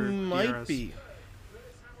after He DRS. might be.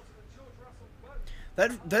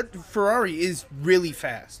 That Ferrari is really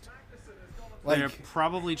fast. They're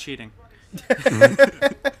probably cheating.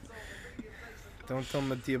 Don't tell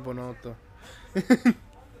Mattia Bonotto.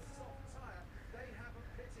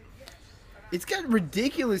 It's got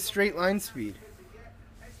ridiculous straight line speed.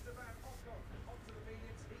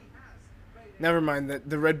 Never mind that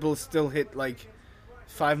the Red Bull still hit like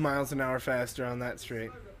 5 miles an hour faster on that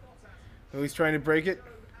straight. Oh, he's trying to break it.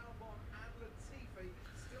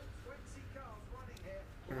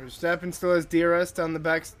 Verstappen still has DRS down the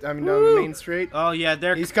back. Down the main straight. Oh yeah,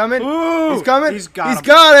 He's coming. Ooh! He's coming. He's got him.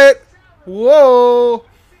 got it. Whoa!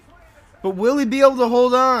 But will he be able to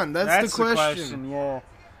hold on? That's the question. Yeah.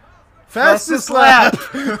 Fastest lap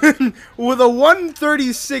with a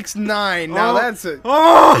 1:36.9. Now that's it.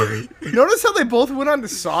 Oh! Notice how they both went on to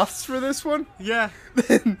softs for this one? Yeah.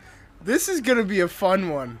 This is going to be a fun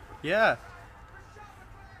one. Yeah.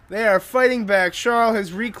 They are fighting back. Charles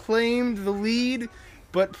has reclaimed the lead,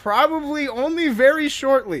 but probably only very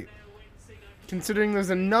shortly, considering there's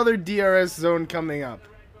another DRS zone coming up.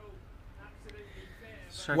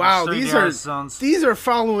 Wow, these are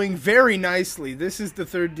following very nicely. This is the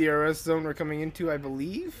third DRS zone we're coming into, I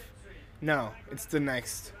believe. No, it's the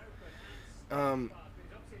next.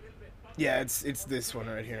 Yeah, it's this one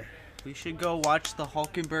right here. We should go watch the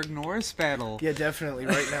Hulkenberg-Norris battle. Yeah, definitely.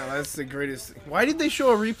 Right now, that's the greatest. Why did they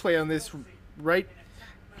show a replay on this? Right.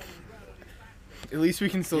 At least we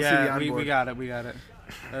can still see the onboard. we got it.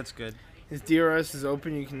 That's good. His DRS is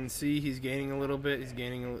open. You can see he's gaining a little bit. He's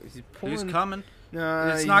pulling. He's coming. No,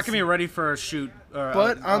 it's not gonna be ready for a shoot. Or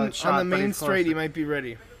but on shot, the main straight, he might be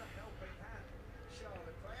ready.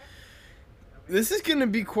 This is gonna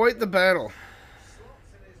be quite the battle.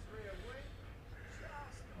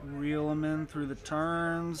 Reel him in through the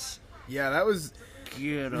turns. Yeah, that was.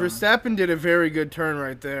 Get him. Verstappen did a very good turn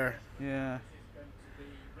right there. Yeah.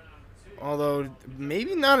 Although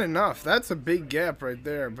maybe not enough. That's a big gap right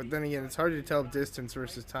there. But then again, it's hard to tell distance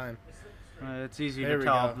versus time. It's easy There to we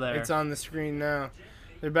tell go. up there. It's on the screen now.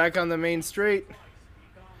 They're back on the main straight.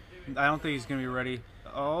 I don't think he's going to be ready.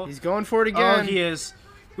 Oh. He's going for it again. Oh, he is.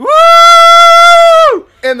 Woo!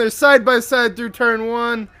 And they're side by side through turn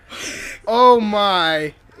one. Oh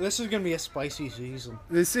my. This is going to be a spicy season.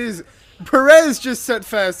 This is. Perez just set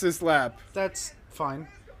fastest lap. That's fine.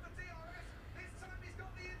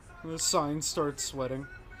 The sign starts sweating.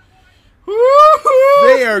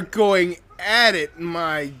 They are going at it,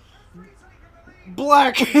 my.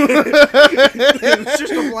 Black. It's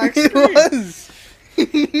just a black screen. It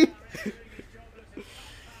was.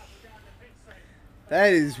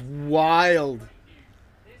 That is wild.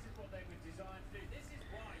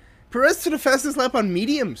 Perez to the fastest lap on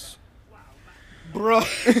mediums. Bro.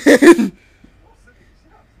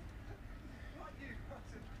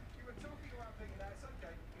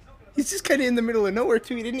 He's just kind of in the middle of nowhere,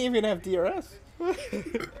 too. He didn't even have DRS.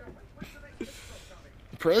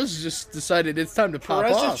 Perez just decided it's time to pop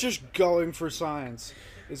Perez off. is just going for signs,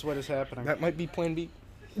 is what is happening. That might be plan B.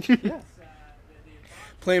 Yeah.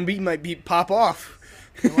 Plan B might be pop off.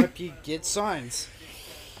 It might be get signs.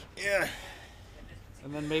 Yeah.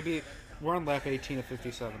 And then maybe we're on lap 18 of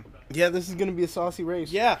 57. Yeah, this is going to be a saucy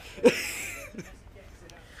race. Yeah.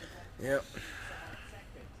 Yep.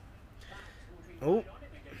 Oh.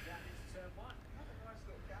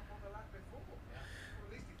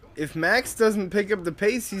 If Max doesn't pick up the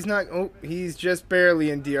pace, he's not. Oh, he's just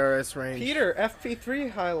barely in DRS range. Peter,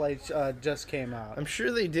 FP3 highlights just came out. I'm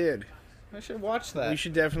sure they did. I should watch that. We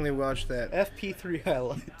should definitely watch that. FP3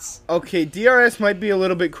 highlights. Okay, DRS might be a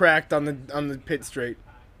little bit cracked on the pit straight.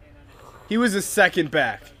 He was a second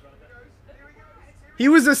back. He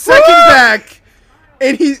was a second back,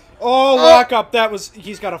 and he. Oh, lock up. That was.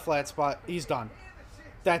 He's got a flat spot. He's done.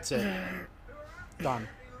 That's it. Done.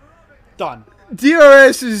 Done.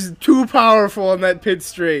 DRS is too powerful on that pit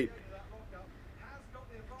straight.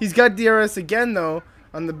 He's got DRS again though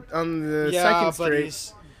on the second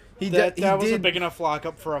straight. That was a big enough lock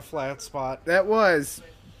up for a flat spot. That was,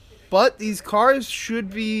 but these cars should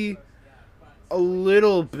be a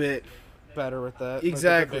little bit better with that.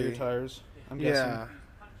 Exactly. Like with the bigger tires. I'm guessing. Yeah,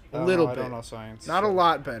 a little bit. I don't know science. Not a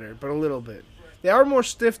lot better, but a little bit. They are more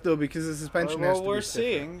stiff though because the suspension has to be we're stiffer.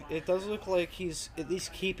 seeing it does look like he's at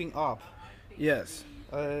least keeping up. Yes.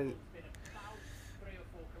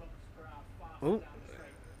 Oh,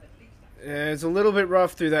 it's a little bit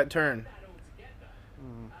rough through that turn.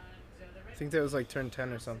 I think that was like turn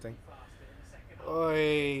 10 or something. Oh,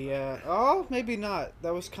 yeah. Oh, maybe not.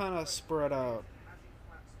 That was kind of spread out.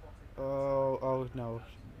 Oh, no.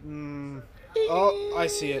 Oh, I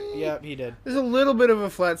see it. Yep, he did. There's a little bit of a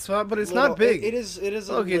flat spot, but it's not big. It is a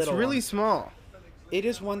Look, it's little really one. small. It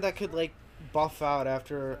is one that could, like, buff out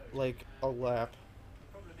after, like, a lap.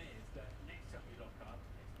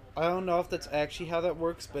 I don't know if that's actually how that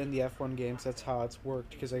works, but in the F1 games, that's how it's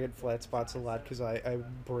worked, because I get flat spots a lot, because I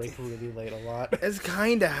brake really late a lot. That's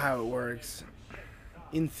kind of how it works,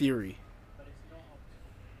 in theory.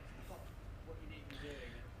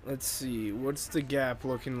 Let's see, what's the gap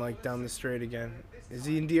looking like down the straight again? Is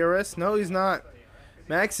he in DRS? No, he's not.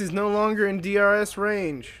 Max is no longer in DRS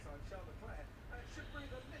range.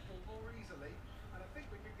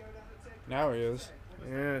 Now he is.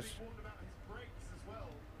 Yes.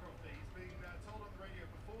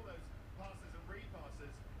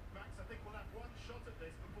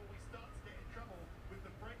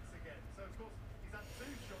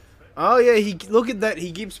 Oh yeah, look at that.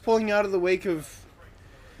 He keeps pulling out of the wake of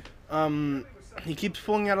Leclerc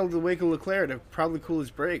to probably cool his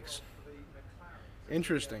brakes.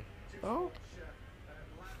 Interesting. Oh.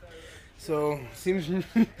 So seems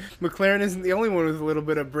McLaren isn't the only one with a little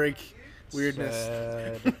bit of brake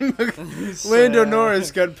weirdness. Lando Norris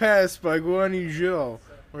got passed by Guan Yu Zhou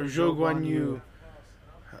or Zhou Guan Yu.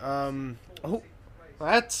 Oh.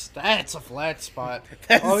 That's a flat spot.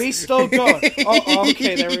 Oh, he's still going. Oh,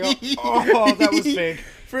 okay, there we go. Oh, that was big.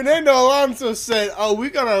 Fernando Alonso said, "Oh, we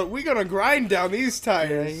gonna grind down these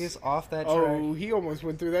tires." Yeah, he's off that track. Oh, he almost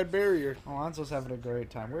went through that barrier. Alonso's having a great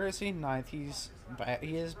time. Where is he? Ninth. He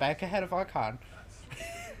is back ahead of Ocon.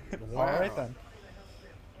 Wow. All right then.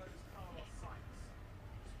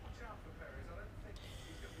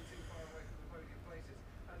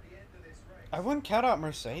 I wouldn't count out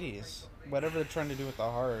Mercedes. Whatever they're trying to do with the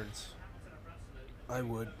hards. I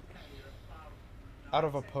would. Out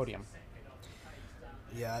of a podium.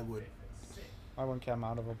 Yeah, I would. I wouldn't count him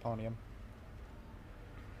out of a podium.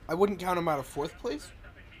 I wouldn't count him out of fourth place,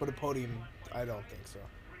 but a podium, I don't think so.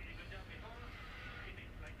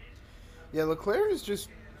 Yeah, Leclerc is just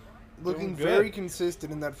looking very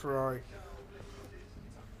consistent in that Ferrari.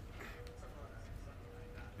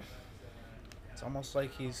 It's almost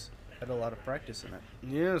like he's had a lot of practice in it.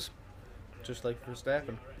 Yes. Just like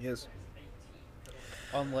Verstappen. Yes.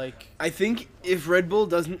 Unlike... I think if Red Bull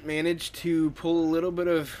doesn't manage to pull a little bit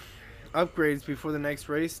of upgrades before the next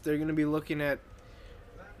race, they're going to be looking at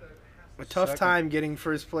a tough time getting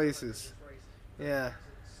first places. Yeah.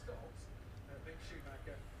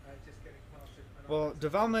 Well,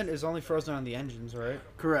 development is only frozen on the engines, right?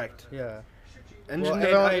 Correct. Yeah. Engine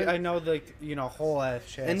development. I know, like, whole ass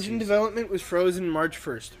chassis. Engine development was frozen March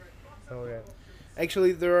 1st. Oh, yeah.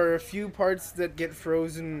 Actually, there are a few parts that get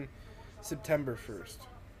frozen September 1st.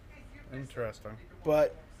 Interesting.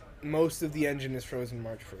 But most of the engine is frozen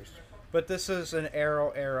March 1st. But this is an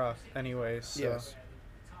aero era anyways. So. Yes.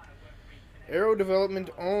 Aero development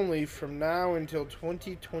only from now until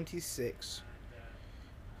 2026.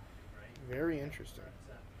 Very interesting.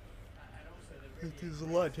 There's a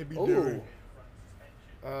lot to be done.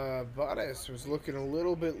 Bottas was looking a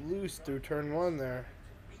little bit loose through turn 1 there.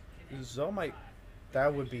 Zo might...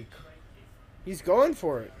 That would be... He's going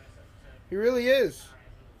for it. He really is.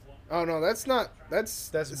 Oh, no, that's not... That's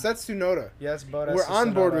Tsunoda. Yes, Bottas. We're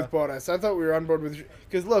on board with Bottas. I thought we were on board with...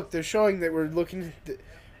 Because, look, they're showing that we're looking...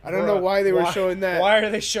 I don't know why they were showing that. Why are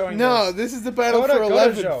they showing No, this is the battle for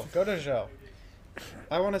 11th. Go to Zhou.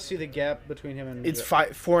 I want to see the gap between him and... It's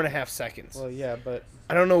 4.5 seconds. Well, yeah, but...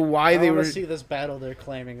 I don't know why they were... I want to see this battle they're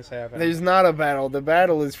claiming is happening. There's not a battle. The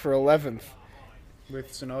battle is for 11th.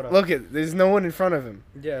 With Tsunoda. Look there's no one in front of him.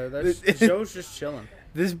 Yeah, Zhou's just chilling.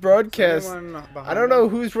 This broadcast... I don't know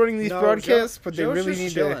who's running these broadcasts, but they really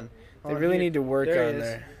need to... They really need to work on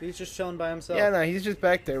there. He's just chilling by himself. Yeah, no, he's just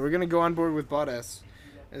back there. We're going to go on board with Bottas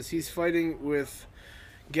as he's fighting with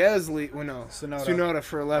Gasly... Well, no, Tsunoda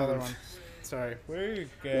for 11th. Sorry.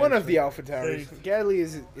 One of the Alpha Towers. Gasly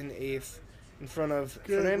is in 8th in front of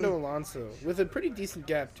Fernando Alonso with a pretty decent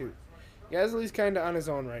gap, too. Gasly's kind of on his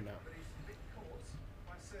own right now.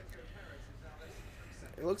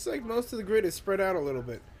 It looks like most of the grid is spread out a little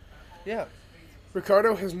bit. Yeah.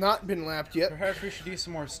 Ricardo has not been lapped yet. Perhaps we should do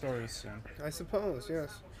some more stories soon. I suppose,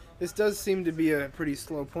 yes. This does seem to be a pretty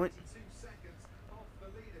slow point.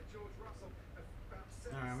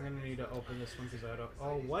 Alright, I'm going to need to open this one because I don't...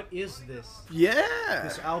 Oh, what is this? Yeah!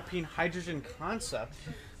 This Alpine hydrogen concept.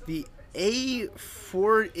 The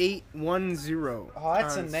A4810. Oh,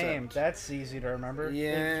 that's a name. That's easy to remember.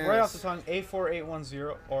 It's right off the Yes. tongue.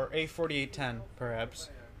 A4810 or A4810, perhaps.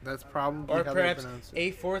 That's probably Or how they perhaps pronounce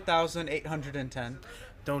it. A4810.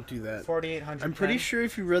 Don't do that. 4810. I'm pretty sure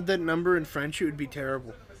if you read that number in French, it would be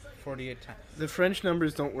terrible. 4810. The French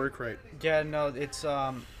numbers don't work right. Yeah, no, it's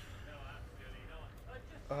Don't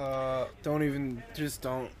even. Just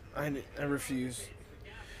don't. I refuse.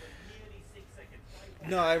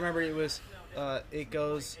 no, I remember it was it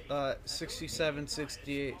goes 67,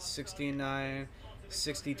 68, 69,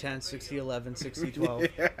 60, 10, 60, 11, 60, 12.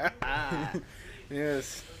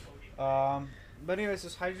 Yes. But anyways,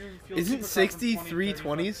 this hydrogen fuel Isn't 63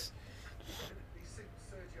 20s?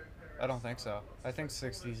 I don't think so. I think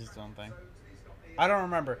 60s is its own thing. I don't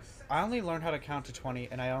remember. I only learned how to count to 20,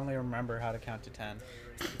 and I only remember how to count to 10.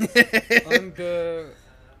 Un, deux,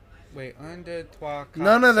 trois, quatre,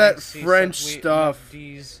 None of that cinq, six, French sept, huit, stuff. neuf,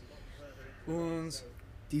 dix, onze,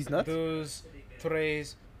 These nuts? douze,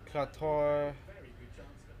 treize, quatorze.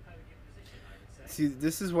 See,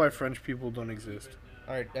 this is why French people don't exist.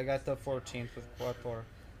 Alright, I got the 14th with quatorze.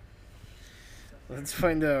 Let's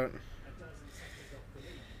find out.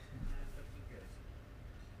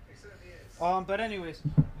 But anyways,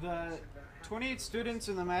 the 28 students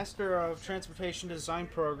in the Master of Transportation Design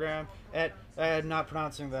program at not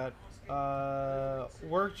pronouncing that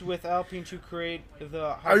worked with Alpine to create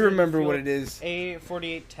the I remember what it is.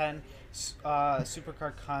 A4810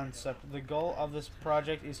 supercar concept. The goal of this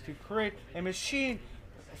project is to create a machine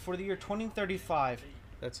for the year 2035.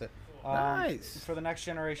 That's it. Nice. For the next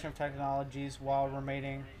generation of technologies while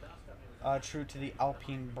remaining true to the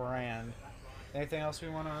Alpine brand. Anything else we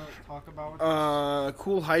want to talk about? With this?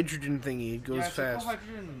 Cool hydrogen thingy. It goes Yeah, it's fast. a cool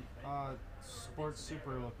hydrogen sports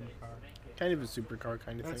super looking car. Kind of a supercar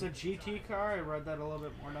kind of That's thing. a GT car. I read that a little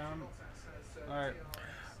bit more down. Alright.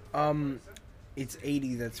 It's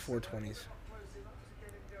 80. That's 420s.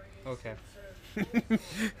 Okay.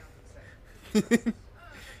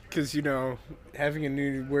 Because, you know, having a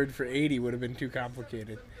new word for 80 would have been too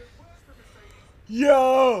complicated.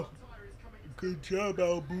 Yo! Good job,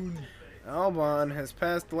 Albon. Albon has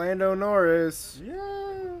passed Lando Norris.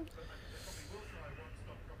 Yeah.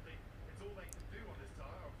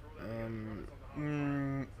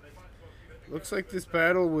 Looks like this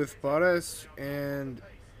battle with Bottas and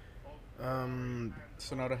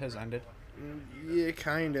Sonoda has ended. yeah,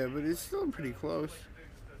 kinda, but it's still pretty close.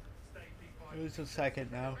 It's a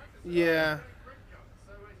second now. Yeah.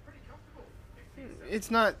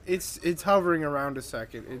 It's not. It's hovering around a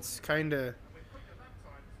second. It's kinda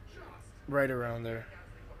right around there.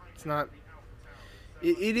 It's not.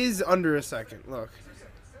 It is under a second. Look.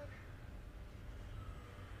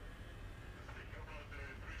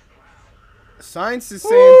 Science is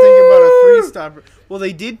saying think about a 3-stopper. Well,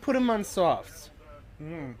 they did put him on softs.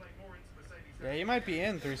 Yeah, he might be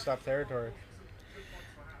in 3-stop territory.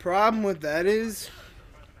 Problem with that is,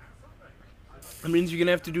 it means you're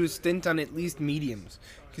gonna have to do a stint on at least mediums,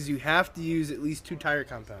 because you have to use at least 2 tire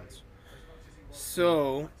compounds.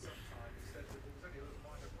 So,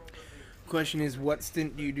 question is, what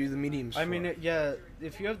stint do you do the mediums for? I mean, yeah,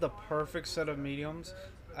 if you have the perfect set of mediums,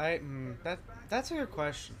 that's a good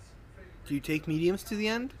question. Do you take mediums to the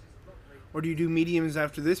end? Or do you do mediums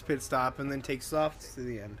after this pit stop and then take softs to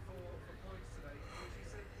the end?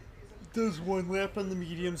 Does one lap on the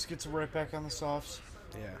mediums, gets right back on the softs.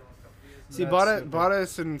 Yeah. See, That's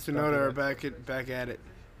Bottas and Tsunoda are stupid. back at it.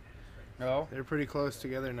 No. They're pretty close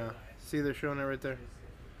together now. See, they're showing it right there.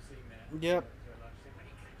 Yep.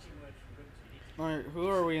 Alright, who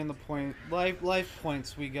are we in the point? Life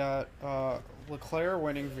points. We got Leclerc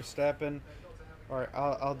winning Verstappen. Alright,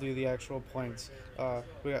 I'll do the actual points.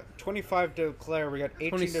 We got 25 to Leclerc. We got 18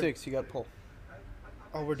 26, you got pole.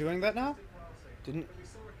 Oh, we're doing that now?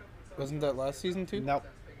 Wasn't that last season too? Nope.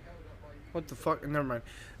 What the fuck? Never mind.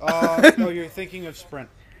 Oh, you're thinking of sprint.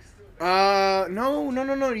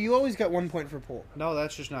 No. You always got 1 point for pole. No,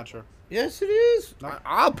 that's just not true. Yes, it is. No.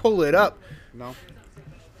 I'll pull it up. No.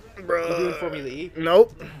 Bruh. You're doing Formula E.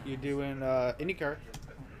 Nope. You're doing IndyCar.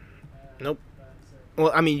 Nope.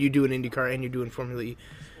 Well, I mean, you do an IndyCar and you're doing Formula E.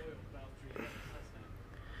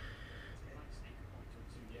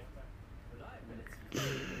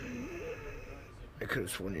 I could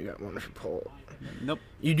have sworn you got 1 for pole. Nope.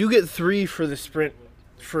 You do get 3 for the sprint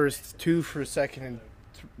first, 2 for second, and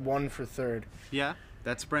 1 for third. Yeah,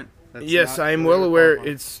 that's sprint. That's Yes, not I am what well you're aware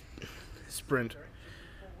talking about. it's sprint.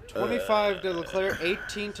 25 to Leclerc,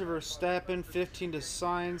 18 to Verstappen, 15 to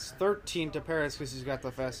Sainz, 13 to Perez because he's got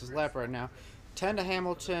the fastest lap right now, 10 to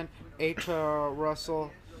Hamilton, 8 to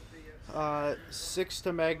Russell, 6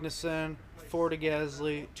 to Magnussen, 4 to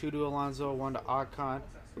Gasly, 2 to Alonso, 1 to Ocon.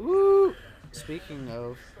 Woo! Speaking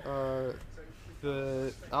of,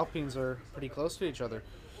 the Alpines are pretty close to each other.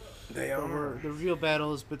 They But are. the real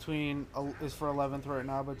battle is for 11th right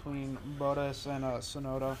now between Bottas and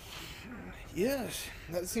Tsunoda. Yes,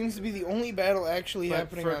 that seems to be the only battle actually But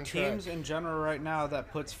happening for on teams track. in general right now,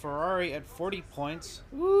 that puts Ferrari at 40 points.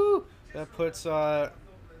 Woo! That puts Ferrari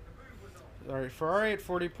at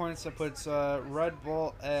 40 points. That puts Red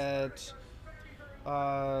Bull at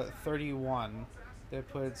 31. That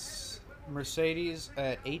puts Mercedes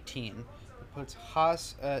at 18. That puts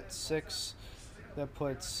Haas at 6. That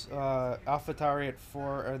puts AlphaTauri at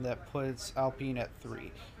 4, and that puts Alpine at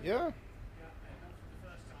 3. Yeah.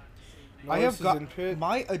 I Norris have is got in pit.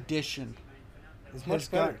 my addition It's has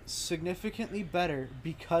much got better. significantly better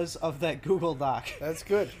because of that Google Doc. That's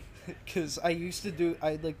good. Because I used to do,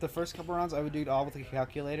 like the first couple rounds, I would do it all with a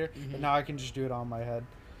calculator, and now I can just do it on my head.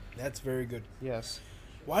 That's very good. Yes.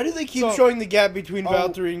 Why do they keep So, showing the gap between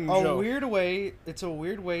Valtteri and Joe? It's a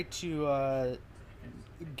weird way to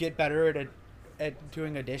get better at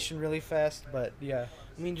doing addition really fast, but yeah.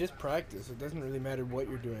 I mean, just practice. It doesn't really matter what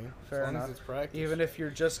you're doing. Fair as long enough. as it's practice. Even if you're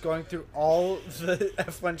just going through all the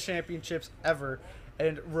F1 championships ever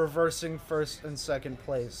and reversing first and second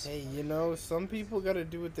place. Hey, some people got to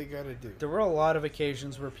do what they got to do. There were a lot of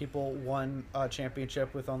occasions where people won a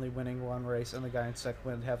championship with only winning one race, and the guy in second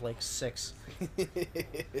would have like 6.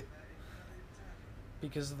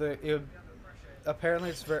 Because apparently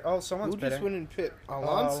it's very... Oh, someone's Who just bidding. went in pit?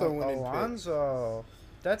 Alonso went in pit. Alonso.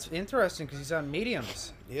 That's interesting because he's on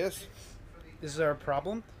mediums. Yes. Is there a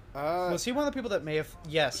problem? Was he one of the people that may have...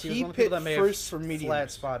 Yes, he was He one of the people pit that may first for have mediums.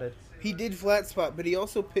 flat-spotted. He did flat spot, but he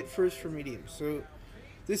also pit first for medium. So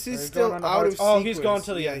this is he's still going on to out hards. of Oh, sequence. he's going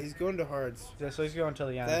to the yeah, end. he's going to hards. Yeah, so he's going till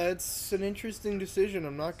the end. That's an interesting decision.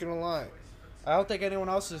 I'm not gonna lie. I don't think anyone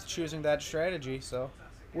else is choosing that strategy, so...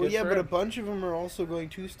 Well, good yeah, for but a him. bunch of them are also going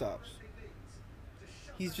 2 stops.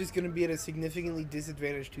 He's just going to be at a significantly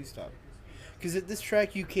disadvantaged 2 stop. Because at this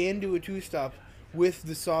track, you can do a 2 stop with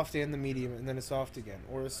the soft and the medium, and then a soft again,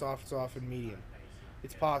 or a soft, soft, and medium.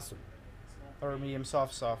 It's possible. Or medium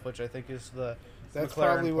soft, which I think is the That's McLaren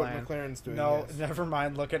probably plan. what McLaren's doing. No, yes. never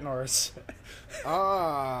mind. Look at Norris.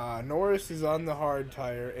 Norris is on the hard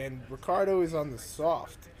tire, and Ricardo is on the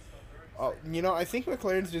soft. I think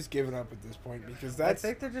McLaren's just given up at this point because I that's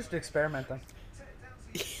think they're just experimenting.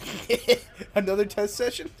 another test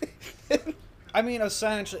session. I mean,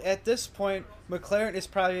 essentially, at this point, McLaren is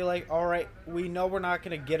probably like, all right, we know we're not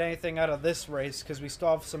going to get anything out of this race because we still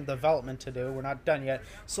have some development to do. We're not done yet.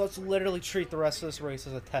 So let's literally treat the rest of this race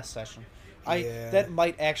as a test session. Yeah. That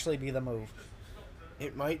might actually be the move.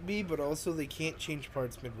 It might be, but also they can't change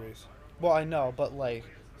parts mid-race. Well, I know, but like,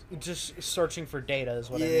 just searching for data is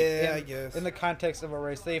what I mean. Yeah, I guess. In the context of a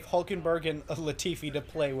race, they have Hulkenberg and Latifi to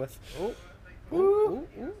play with. Oh. Ooh.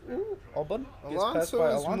 Albon gets passed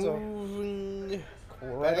by Alonso's Alonso. moving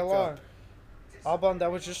Right back along. up. Albon, that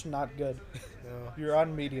was just not good. No. You're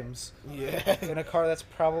on mediums. Yeah. In a car that's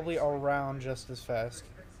probably around just as fast.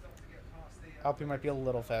 Alpine might be a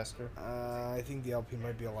little faster. I think the Alpine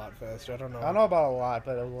might be a lot faster. I don't know. I don't know about a lot,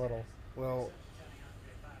 but a little. Well,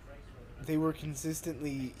 they were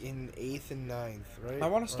consistently in 8th and 9th, right? I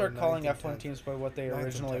want to start Or calling 9th F1 and 10th. teams by what they 9th and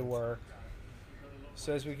originally 10th. were.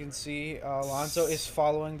 So as we can see, Alonso is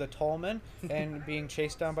following the Tolman and being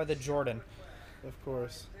chased down by the Jordan. Of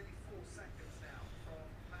course.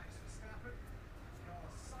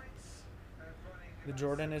 The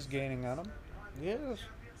Jordan is gaining on him. Yes.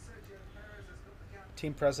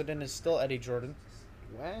 Team president is still Eddie Jordan.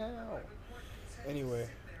 Wow. Anyway,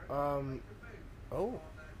 oh,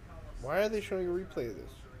 why are they showing a replay of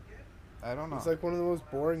this? I don't know. It's like one of the most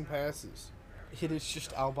boring passes. It is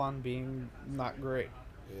just Albon being not great.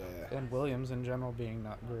 Yeah. And Williams in general being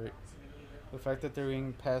not great. The fact that they're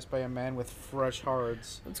being passed by a man with fresh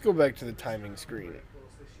hards. Let's go back to the timing screen.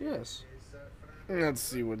 Yes. Let's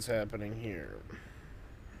see what's happening here.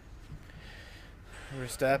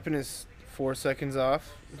 Verstappen is 4 seconds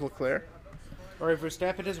off Leclerc. Alright,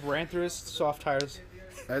 Verstappen just ran through his soft tires.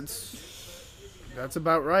 That's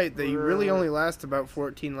about right. They really only last about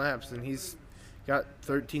 14 laps, and he's got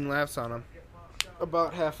 13 laps on him.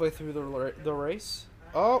 About halfway through the race.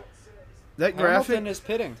 Oh, That Hamilton graphic, is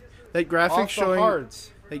pitting. that graphic Off the showing,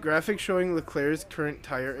 hards. that graphic showing Leclerc's current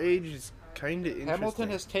tire age is kind of interesting. Hamilton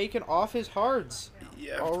has taken off his hards.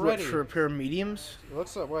 yeah, already. for a pair of mediums. It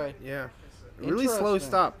looks that way. Yeah, really slow Interesting.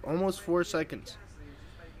 stop, almost 4 seconds.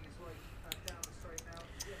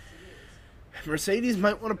 Mercedes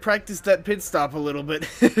might want to practice that pit stop a little bit.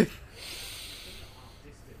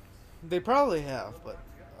 They probably have, but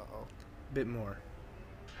Bit more.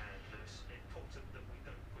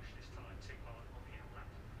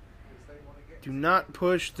 Do not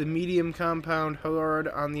push the medium compound hard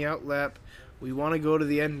on the outlap. We want to go to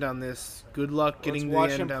the end on this. Good luck getting to the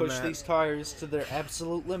Let's watch end him on push that. these tires to their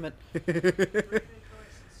absolute limit.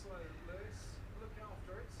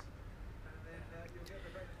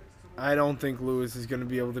 I don't think Lewis is going to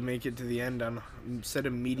be able to make it to the end on a set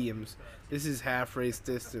of mediums. This is half race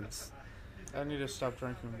distance. I need to stop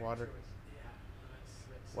drinking water.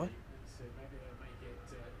 What?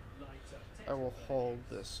 I will hold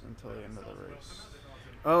this until the end of the race.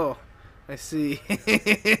 Oh, I see.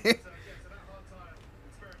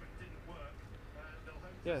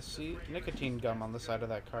 Yeah, see? Nicotine gum on the side of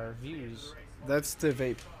that car. Views. That's the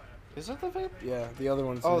vape. Is that the vape? Yeah, the other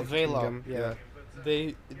one's Oh, nicotine Velo. gum. Yeah.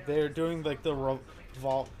 They're doing like the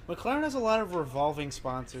revol. McLaren has a lot of revolving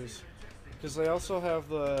sponsors, because they also have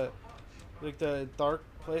the dark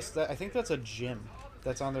place that I think that's a gym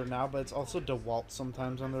that's on there now, but it's also DeWalt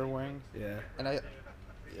sometimes on their wing. Yeah. And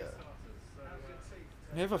yeah,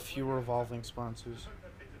 they have a few revolving sponsors.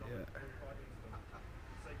 Yeah.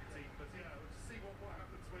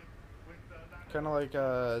 Kind of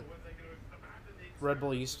like Red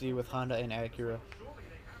Bull used to be with Honda and Acura.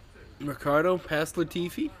 Ricardo passed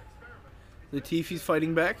Latifi. Latifi's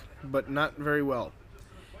fighting back, but not very well.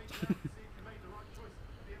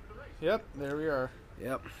 Yep, there we are.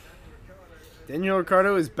 Yep. Daniel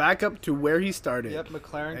Ricciardo is back up to where he started. Yep,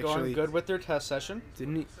 McLaren Actually, going good with their test session.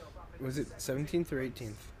 Didn't he? Was it 17th or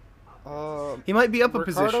 18th? Uh, He might be up a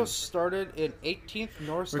Ricardo position. started in 18th,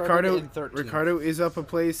 Norris started Ricardo, in 13th. Ricardo is up a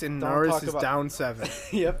place, and Don't Norris talk is about- down 7.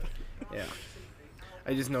 Yep. Yeah.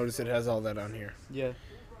 I just noticed it has all that on here. Yeah.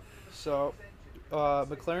 So,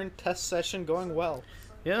 McLaren test session going well.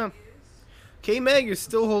 Yeah. K-Mag is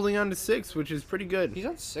still holding on to 6, which is pretty good. He's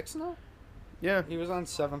on 6 now? Yeah. He was on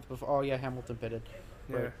 7th before. Oh, yeah, Hamilton pitted.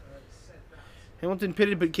 Yeah. Right. Hamilton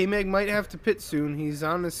pitted, but K-Mag might have to pit soon. He's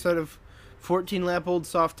on a set of 14-lap-old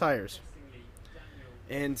soft tires.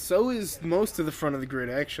 And so is most of the front of the grid,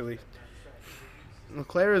 actually.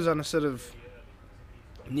 Leclerc is on a set of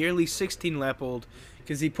nearly 16-lap-old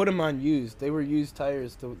because he put them on used. They were used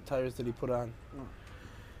tires, the tires that he put on.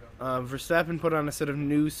 Verstappen put on a set of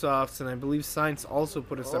new softs, and I believe Sainz also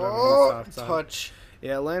put a set of new softs on. touch.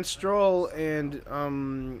 Yeah, Lance Stroll and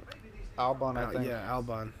Albon, I think. yeah,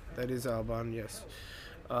 Albon. That is Albon. Yes.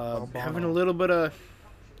 Albon. Having a little bit of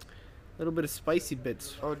spicy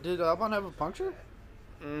bits. Oh, did Albon have a puncture?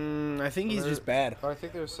 I think he's just bad. Oh, I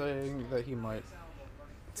think they were saying that he might.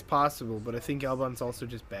 It's possible, but I think Albon's also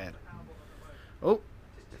just bad. Oh,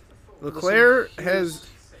 Leclerc Listen, has.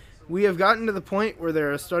 We have gotten to the point where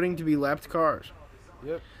there are starting to be lapped cars.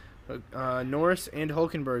 Yep. Norris and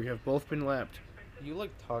Hulkenberg have both been lapped. You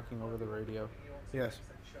like talking over the radio. Yes.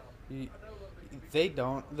 They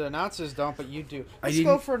don't. The announcers don't, but you do. I Let's go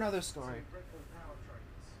didn't- for another story.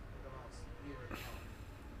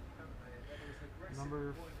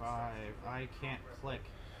 Number 5. I can't click.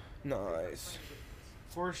 Nice.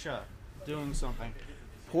 Porsche doing something.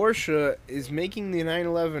 Porsche is making the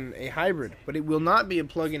 911 a hybrid, but it will not be a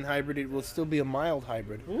plug-in hybrid. It will still be a mild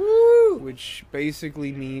hybrid, Woo! which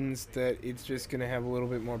basically means that it's just going to have a little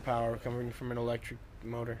bit more power coming from an electric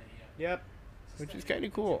motor, Yep. which is kind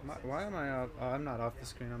of cool. Why am I off? I'm not off the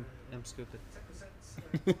screen. I'm stupid.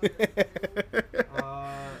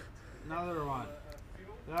 Another one.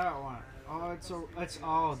 That one. Oh, it's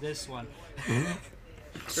this one.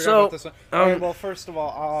 So, this one. Well, first of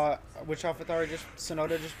all, which AlphaTauri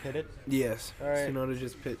Sonoda just pitted? yes, All right. Tsunoda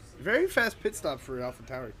just pit. Very fast pit stop for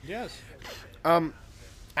AlphaTauri. Yes.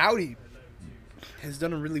 Audi has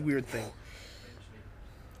done a really weird thing.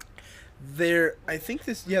 I think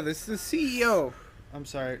this is the CEO. I'm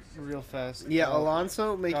sorry, real fast. Yeah,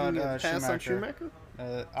 Alonso making a pass on Schumacher.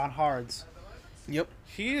 Schumacher. On hards. Yep,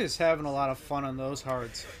 He is having a lot of fun on those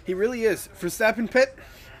hards. he really is. Verstappen pit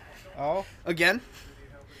Oh, again.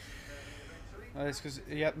 it's because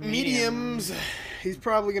yep. Mediums. He's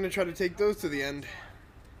probably going to try to take those to the end.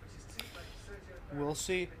 We'll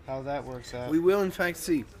see how that works out. We will, in fact,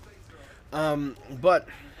 see. But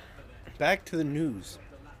back to the news.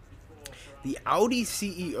 The Audi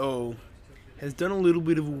CEO has done a little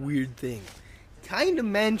bit of a weird thing. Kind of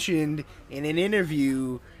mentioned in an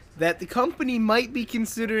interview that the company might be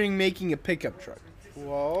considering making a pickup truck.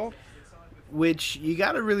 Whoa. Which you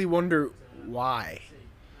got to really wonder why.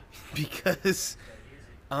 Because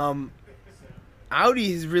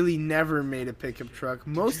Audi has really never made a pickup truck.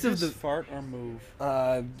 Most of the fart or move.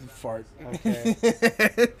 fart. Okay.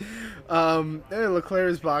 Leclerc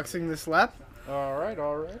is boxing this lap. all right.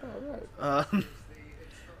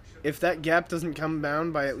 If that gap doesn't come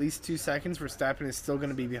down by at least 2 seconds, Verstappen is still going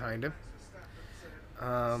to be behind him.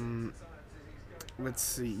 let's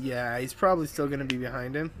see. Yeah, he's probably still going to be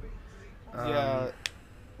behind him. Yeah.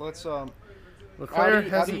 Let's Leclerc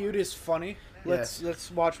hasn't. Audi is funny. Yes. Let's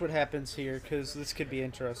watch what happens here because this could be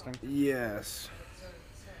interesting. Yes.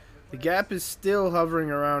 The gap is still hovering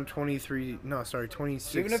around 23. No, sorry,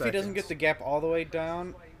 26. Even if he doesn't seconds. get the gap all the way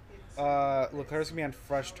down, Leclerc's gonna be on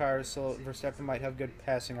fresh tires, so Verstappen might have good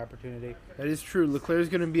passing opportunity. That is true. Leclerc's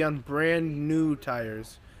going to be on brand new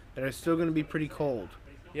tires that are still going to be pretty cold.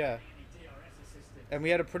 Yeah. And we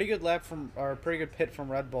had a pretty good pretty good pit from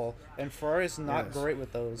Red Bull, and Ferrari's not Yes. great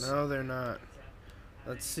with those. No, they're not.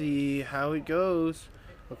 Let's see how it goes.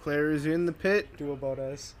 Leclerc is in the pit. Do about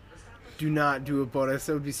us. Do not do a Bottas.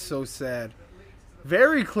 That would be so sad.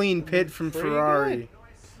 Very clean pit from Pretty Ferrari. good.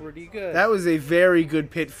 Pretty good. That was a very good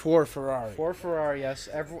pit for Ferrari. For Ferrari, yes.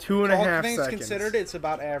 2.5 all things seconds. considered, it's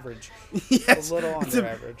about average. Yes, A little it's under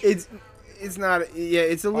average. It's not. Yeah,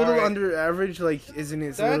 it's a little Alright. under average. Like, isn't it?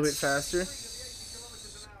 It's a little bit That's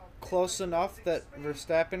faster. Close enough that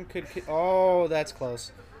Verstappen could. Oh, that's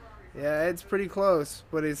close. Yeah, it's pretty close,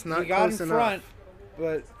 but it's not He got close in enough. front,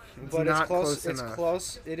 but It's but not it's close. close It's enough.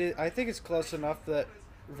 close. It is. I think it's close enough that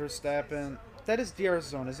Verstappen. That is DRS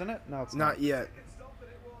zone, isn't it? No, it's Not yet.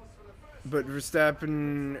 But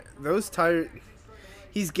Verstappen, those tires,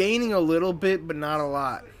 he's gaining a little bit, but not a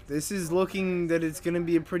lot. This is looking that it's going to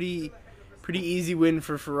be a pretty easy win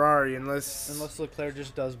for Ferrari, unless Leclerc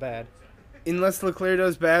just does bad. Leclerc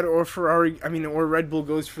does bad, or or Red Bull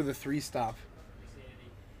goes for the 3-stop.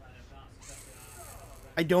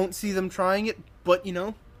 I don't see them trying it, but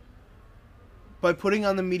by putting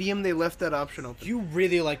on the medium, they left that option open. You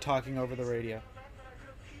really like talking over the radio.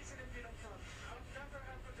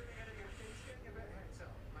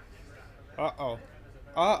 Uh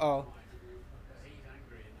oh.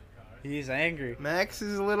 He's angry. Max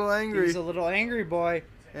is a little angry. He's a little angry boy.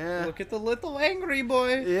 Yeah. Look at the little angry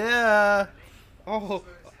boy. Yeah. Oh,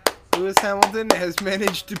 Lewis Hamilton has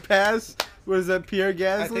managed to pass. Was that Pierre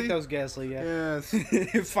Gasly? I think that was Gasly. Yeah. Yes.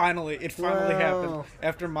 it finally Wow. happened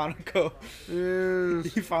after Monaco.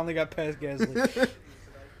 Yes. He finally got past Gasly.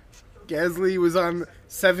 Gasly was on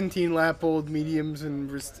 17-lap-old mediums, and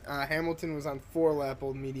Hamilton was on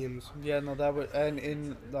 4-lap-old mediums. Yeah, no, that was and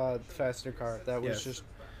in the faster car that was Yes. just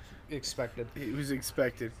expected. It was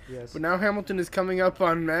expected. Yes. But now Hamilton is coming up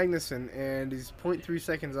on Magnussen, and is 0.3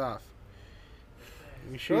 seconds off.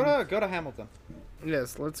 We should. Go to Hamilton.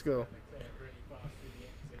 Yes, let's go.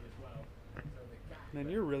 Man,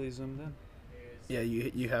 you're really zoomed in. Yeah,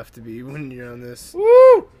 you have to be when you're on this.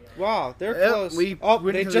 Woo! Wow, they're Yep, close. we Oh,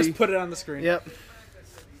 went they to just the- put it on the screen. Yep.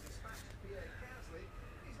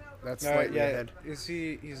 That's All right, slightly yeah. ahead.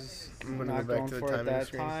 He's I'm gonna not go back going to the for it timing that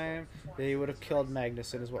screen. time. They would have killed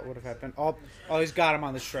Magnussen, is what would have happened. Oh, he's got him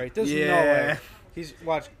on the straight. There's no Yeah. way. He's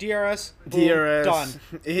watch DRS. Boom, DRS. done.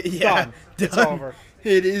 Yeah, Done. It's over.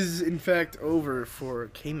 It is, in fact, over for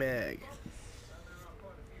K-Mag.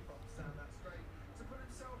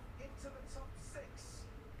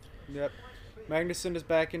 Yep. Magnussen is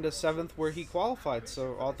back into 7th where he qualified,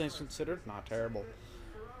 so all things considered, not terrible.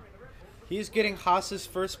 He's getting Haas's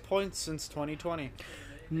first points since 2020.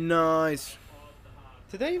 Nice.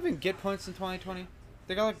 Did they even get points in 2020?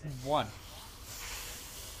 They got like 1.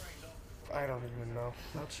 I don't even know.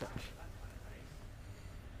 I'll check.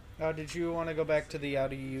 Did you want to go back to the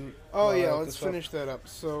Audi U? Oh yeah, look let's this up? finish that up.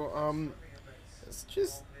 So, it's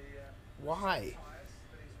just why?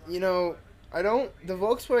 I don't. The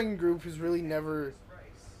Volkswagen Group has really never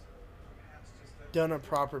done a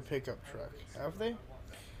proper pickup truck, have they?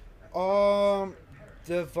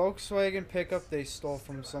 The Volkswagen pickup they stole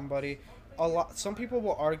from somebody. Some people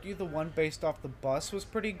will argue the one based off the bus was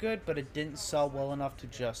pretty good, but it didn't sell well enough to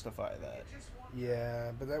justify that.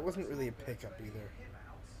 Yeah, but that wasn't really a pickup either.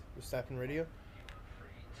 Verstappen radio.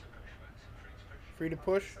 Free to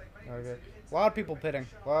push, Okay. A lot of people pitting.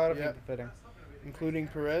 A lot of Yep. people pitting. including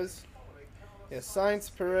Perez. Yeah,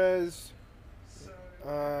 Sainz, Perez.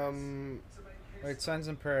 Wait, Sainz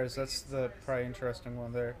and Perez. That's the probably interesting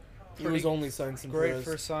one there. It was only Sainz and Great Perez.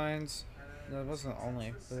 for Sainz. No, it wasn't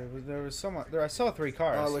only. There was someone. There, I saw 3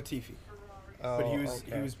 cars. Latifi. Oh, But he was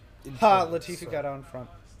okay. in Ha! front, Latifi so- got out in front.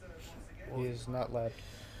 He is not led.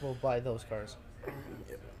 We'll buy those cars.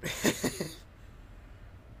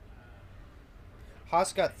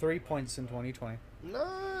 Haas got 3 points in 2020.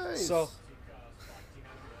 Nice. So,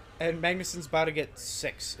 and Magnussen's about to get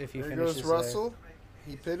 6 if he there finishes goes there. Russell.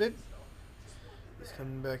 He pitted. He's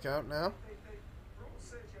coming back out now.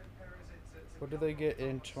 What did they get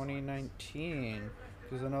in 2019?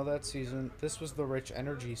 Because I know that season. This was the Rich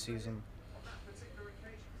Energy season.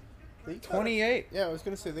 They got 28. Yeah, I was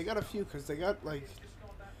gonna say they got a few because they got like.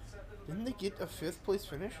 Didn't they get a 5th place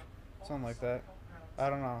finish? Something like that. I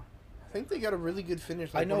don't know. I think they got a really good finish.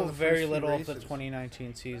 I Like one know of the very first few little of the races.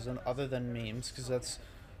 2019 season other than memes because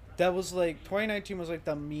that was like 2019 was like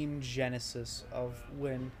the meme genesis of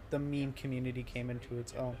when the meme community came into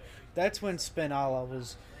its own. That's when Spinalla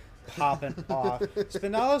was popping off.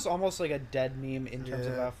 Spinalla's almost like a dead meme in terms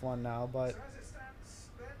of Yeah. F1 now, but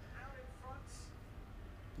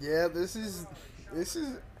Yeah, this is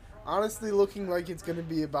honestly looking like it's going to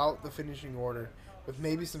be about the finishing order, with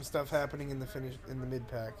maybe some stuff happening in the mid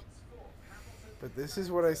pack. But this is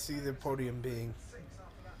what I see the podium being.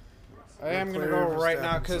 I am gonna Leclerc, go right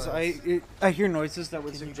now Verstappen, because Sainz. I hear noises that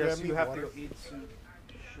would Can you suggest grab you me have water? to go eat soon.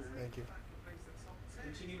 Sure. Thank you.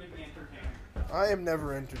 Continue to be entertaining. I am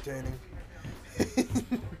never entertaining.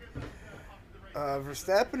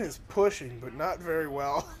 Verstappen is pushing, but not very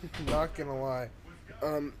well. Not gonna lie.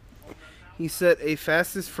 He set a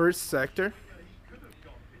fastest first sector.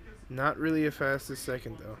 Not really a fastest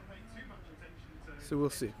second though. So we'll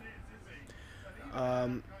see.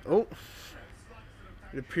 Oh,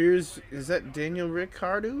 it appears, is that Daniel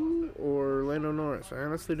Ricciardo or Lando Norris? I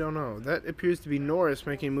honestly don't know. That appears to be Norris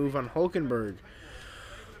making a move on Hulkenberg.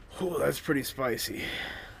 Oh, that's pretty spicy.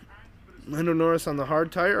 Lando Norris on the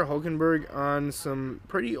hard tire, Hulkenberg on some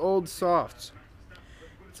pretty old softs.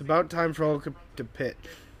 It's about time for Hulk to pit.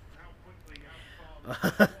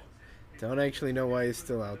 Don't actually know why he's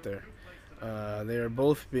still out there. They are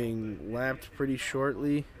both being lapped pretty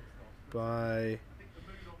shortly by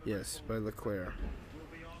Leclerc.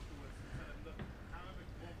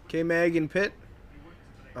 K-Mag in pit.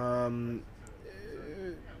 An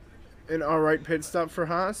alright pit stop for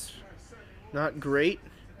Haas. Not great.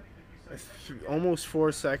 Almost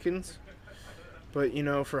 4 seconds. But, you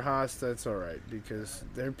know, for Haas, that's alright because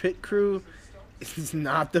their pit crew is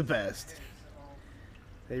not the best.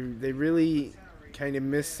 They really kind of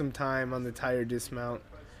missed some time on the tire dismount.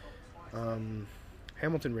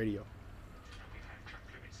 Hamilton radio.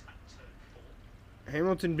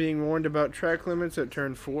 Hamilton being warned about track limits at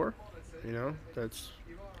turn 4. You know, that's...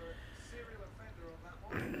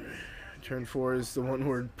 Turn 4 is the one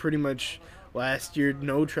where pretty much last year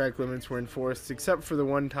no track limits were enforced, except for the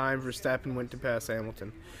one time Verstappen went to pass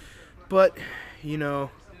Hamilton. But, you know,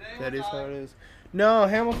 that is how it is. No,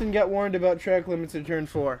 Hamilton got warned about track limits at turn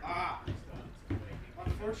 4.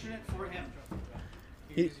 Unfortunate for him.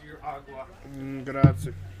 Here's your agua.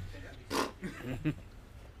 Grazie.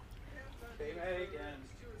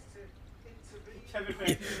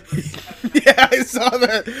 Yeah, I saw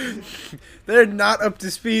that. They're not up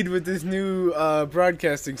to speed with this new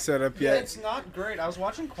broadcasting setup Yeah, yet. it's not great. I was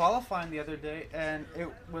watching qualifying the other day, and it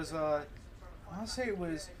was I want to say it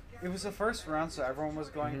was the first round, so everyone was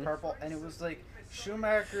going purple, and it was like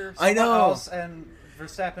Schumacher, I know. someone else, and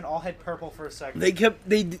Verstappen all had purple for a second. They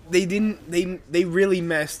really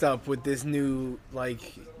messed up with this new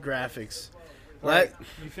like graphics. Right.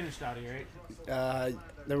 You finished out here, right?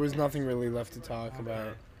 There was nothing really left to talk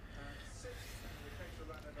about.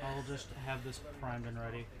 I'll just have this primed and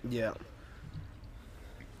ready. Yeah,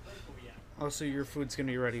 Oh, so your food's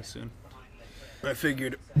gonna be ready soon. I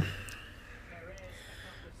figured.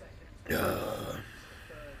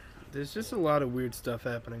 There's just a lot of weird stuff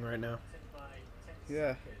happening right now.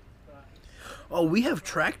 Yeah. Oh, we have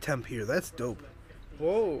track temp here. That's dope.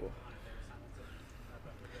 Whoa.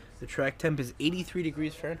 The track temp is 83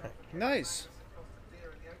 degrees Fahrenheit. Nice.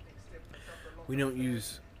 We don't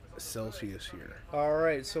use Celsius here. All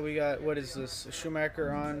right, so we got, what is this?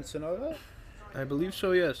 Schumacher on Tsunoda? I believe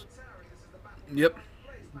so, yes. Yep.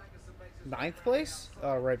 9th place?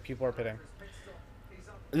 Oh, right, people are pitting.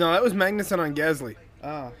 No, that was Magnussen on Gasly.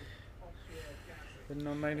 Oh. Didn't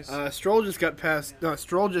know minus. Stroll just got past. No,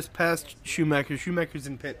 Stroll just passed Schumacher. Schumacher's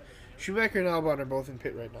in pit. Schumacher and Albon are both in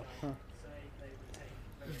pit right now.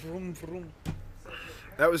 Vroom, vroom.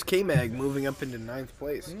 That was K-Mag moving up into 9th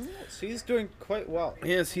place. So he's doing quite well.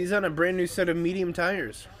 Yes, he's on a brand new set of medium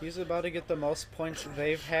tires. He's about to get the most points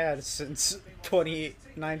they've had since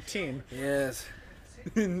 2019 Yes.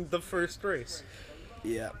 in the first race.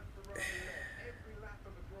 Yeah.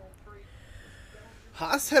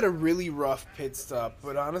 Haas had a really rough pit stop,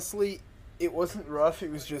 but honestly, it wasn't rough,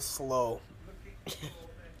 it was just slow.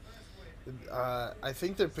 I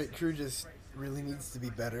think their pit crew just really needs to be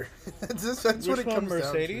better. that's what it comes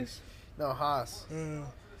Mercedes? down to. No, Haas.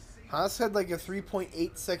 Haas had like a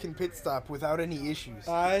 3.8 second pit stop without any issues.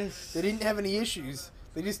 They didn't have any issues.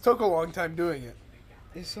 They just took a long time doing it.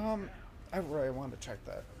 Is I really wanted to check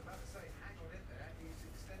that.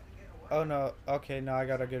 Oh no, okay, no, I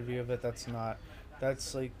got a good view of it. That's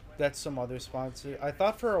some other sponsor. I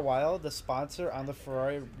thought for a while the sponsor on the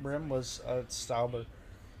Ferrari rim was Sauber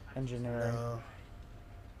Engineering.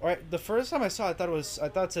 All right, the first time I saw it, I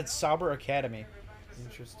thought it said Sauber Academy.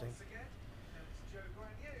 Interesting.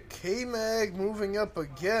 K-Mag moving up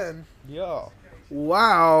again. Yo.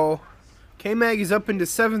 Wow. K-Mag is up into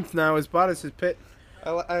 7th now as Bottas is pit.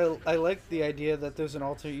 I like the idea that there's an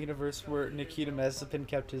alternate universe where Nikita Mazepin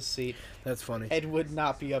kept his seat. That's funny. Ed would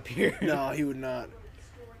not be up here. No, he would not.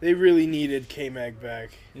 They really needed K-Mag back.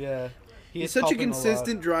 Yeah. He's such a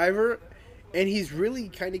consistent driver, and he's really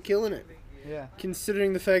kind of killing it. Yeah.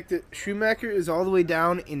 Considering the fact that Schumacher is all the way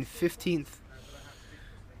down in 15th.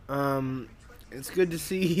 It's good to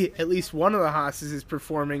see at least one of the Haas's is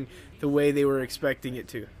performing the way they were expecting it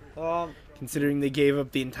to. Considering they gave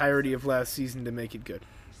up the entirety of last season to make it good.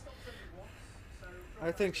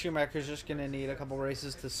 I think Schumacher's just going to need a couple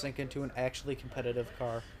races to sink into an actually competitive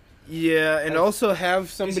car. Yeah, and also have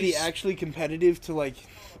somebody actually competitive to, like,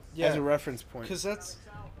 as a reference point. Because that's...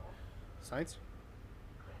 Science?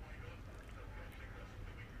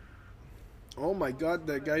 Oh my god,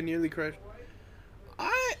 that guy nearly crashed.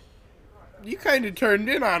 You kind of turned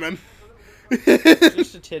in on him.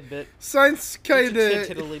 Just a tidbit. Science kind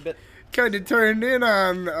of turned in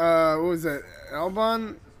on, what was that,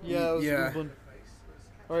 Albon? Yeah, it was Albon.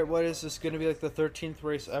 Alright, what is this going to be, like the 13th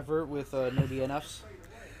race ever with no DNFs?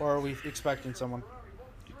 Or are we expecting someone?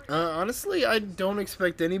 Honestly, I don't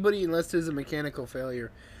expect anybody unless there's a mechanical failure.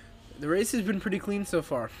 The race has been pretty clean so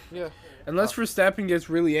far. Yeah. Unless Verstappen gets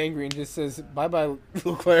really angry and just says, bye-bye,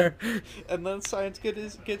 Leclerc. And then Sainz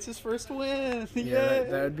gets his first win. Yeah,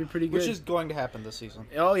 that would be pretty good. Which is going to happen this season.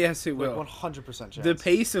 Oh, yes, it will. 100% chance. The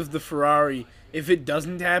pace of the Ferrari, if it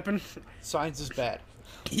doesn't happen... Sainz is bad.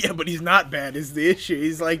 Yeah, but he's not bad is the issue.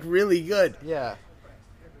 He's, like, really good. Yeah.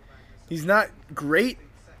 He's not great,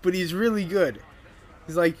 but he's really good.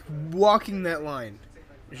 He's, like, walking that line.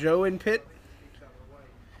 Zhou in pit.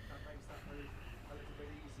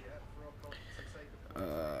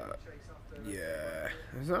 Yeah,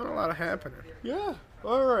 there's not a lot of happening. Yeah.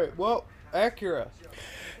 All right. Well, Acura.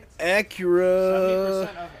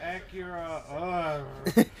 70% of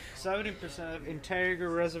Acura. 70% of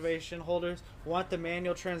Integra reservation holders want the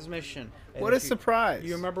manual transmission. And what a surprise!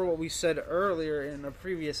 You remember what we said earlier in a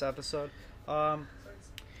previous episode?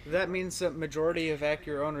 That means that majority of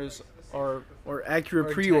Acura owners or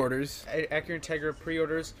Acura pre-orders, Acura Integra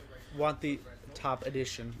pre-orders want the top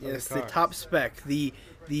edition. Yes, of the the top spec, the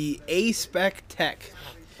A spec tech.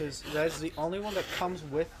 Because that's the only one that comes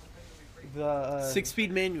with the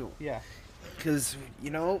 6-speed manual. Yeah. Because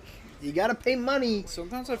you gotta pay money.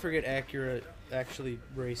 Sometimes I forget Acura actually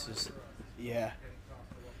races. Yeah.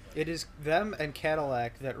 It is them and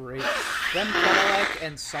Cadillac that race. Them, Cadillac,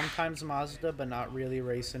 and sometimes Mazda, but not really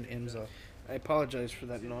race in IMSA. I apologize for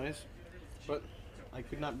that noise, but I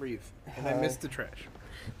could not breathe. And I missed the trash.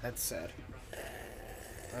 That's sad.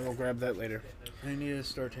 I will grab that later. I need to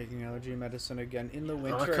start taking allergy medicine again. In the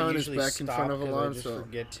winter, Ocon I usually is back stop in front of because I just Alonso.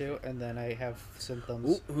 forget to, and then I have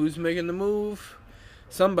symptoms. Ooh, who's making the move?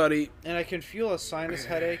 Somebody. And I can feel a sinus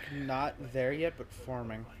headache, not there yet, but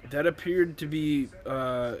forming. That appeared to be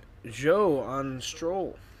Zhou on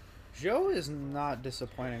Stroll. Joe is not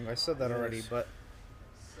disappointing. I said that already, but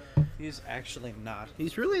he's actually not.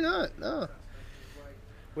 He's really not, no.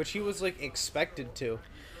 Which he was, like, expected to,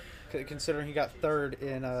 considering he got third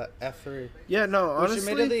in F3. Yeah, no, honestly... Which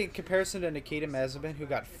admittedly, in comparison to Nikita Mazepin, who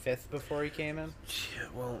got 5th before he came in. Yeah,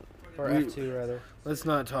 well... Or F2, rather. Let's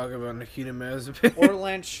not talk about Nikita Mazepin. Or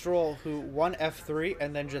Lance Stroll, who won F3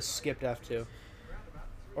 and then just skipped F2.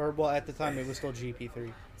 Or, well, at the time, it was still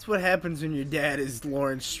GP3. That's what happens when your dad is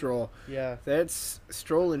Lawrence Stroll. Yeah. That's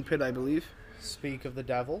Stroll in pit, I believe. Speak of the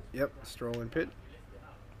devil. Yep, Stroll in pit.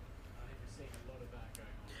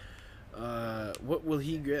 What will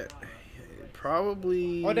he get?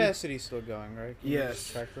 Probably... Audacity's still going, right? Can yes. You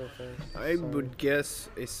just check real fast? I would guess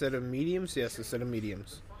a set of mediums. Yes, a set of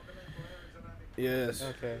mediums. Yes.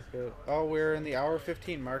 Okay, good. Oh, we're in the hour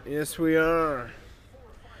 15 mark. Yes, we are.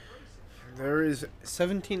 There is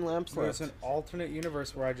 17 laps left. There's an alternate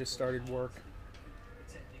universe where I just started work.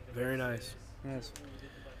 Very nice. Yes.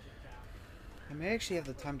 I may actually have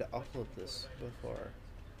the time to upload this before.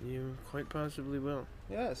 You quite possibly will.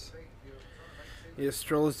 Yes. Yes,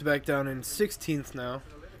 Stroll is back down in 16th now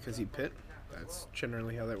because he pit. That's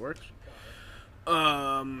generally how that works.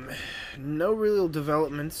 No real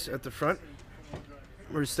developments at the front.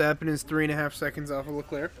 Verstappen is 3.5 seconds off of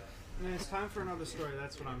Leclerc. And it's time for another story.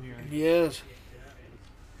 That's what I'm hearing. Yes.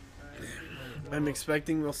 I'm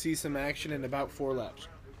expecting we'll see some action in about 4 laps.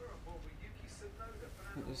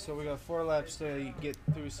 So we got 4 laps to get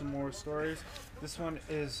through some more stories. This one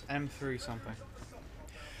is M3 something.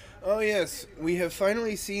 Oh yes, we have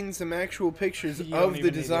finally seen some actual pictures You don't of even the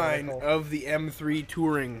need the design article. of the M3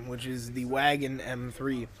 Touring, which is the wagon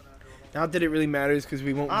M3. Not that it really matters because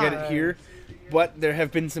we won't get it here, but there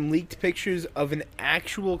have been some leaked pictures of an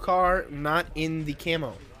actual car not in the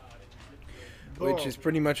camo, which is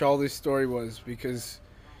pretty much all this story was because,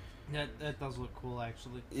 That does look cool,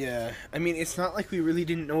 actually. yeah, I mean, it's not like we really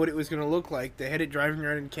didn't know what it was going to look like. They had it driving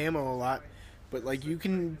around in camo a lot, but, like, you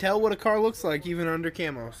can tell what a car looks like even under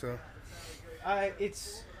camo, so.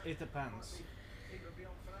 It depends.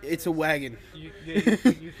 It's a wagon. You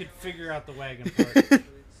could figure out the wagon part.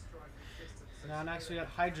 Now next we got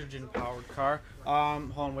hydrogen powered car.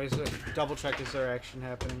 Hold on, wait, double check, is there action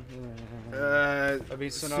happening? I mean,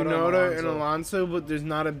 Tsunoda and Alonso, but there's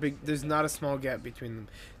not a small gap between them.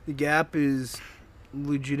 The gap is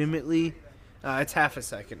legitimately, it's half a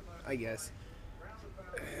second, I guess.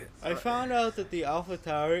 I found out that the Alpha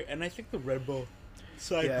Tower and I think the Red Bull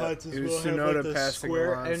side pods as it was well have Tsunoda like the passing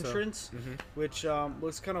square Alonso. entrance, which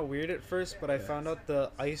was kind of weird at first, but I found out the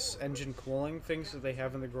ice engine cooling things that they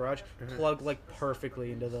have in the garage plug like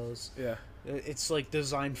perfectly into those. Yeah, It's like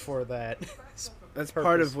designed for that. that's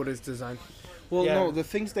part of what it's designed. Well, Yeah. no, the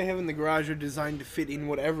things they have in the garage are designed to fit in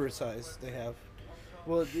whatever size they have.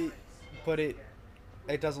 Well, but it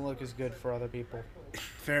doesn't look as good for other people.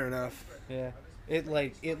 Fair enough. Yeah.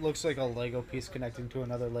 It looks like a Lego piece connecting to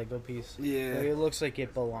another Lego piece. Yeah. Like, it looks like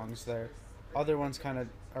it belongs there. Other ones kind of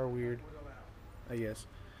are weird. I guess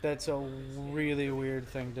That's a really weird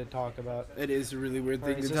thing to talk about. it is a really weird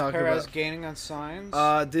thing Is to this talk Perez about. gaining on signs?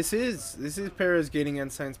 This is Perez gaining on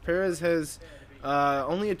Sainz. Perez has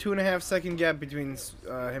only a 2.5 second gap between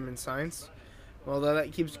him and Sainz. Although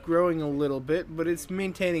that keeps growing a little bit, but it's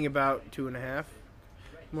maintaining about 2.5,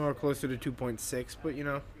 more closer to 2.6. But you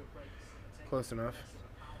know, close enough.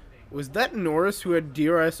 Was that Norris who had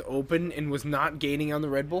DRS open and was not gaining on the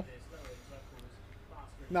Red Bull?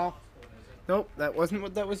 No, Nope, that wasn't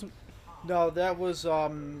what that was. that was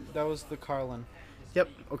the Carlin. Yep,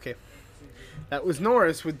 okay. That was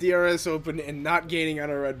Norris with DRS open and not gaining on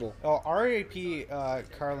a Red Bull. Oh, RAP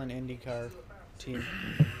Carlin IndyCar team.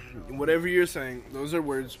 Whatever you're saying, those are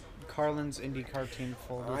words. Carlin's IndyCar team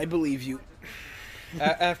folded. I believe you.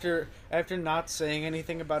 After not saying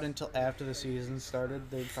anything about it until after the season started,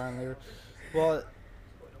 they finally,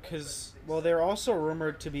 they're also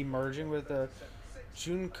rumored to be merging with the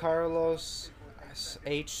June Carlos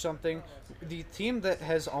H something, the team that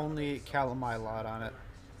has only Calamilot on it.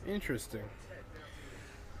 Interesting.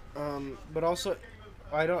 But also,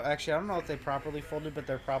 I don't know if they properly folded, but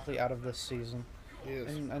they're probably out of this season. Yes.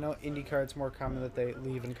 And I know IndyCar, it's more common that they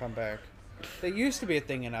leave and come back. That used to be a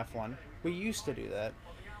thing in F1. We used to do that.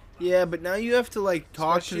 Yeah, but now you have to like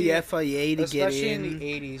talk to the FIA to get Especially in. in the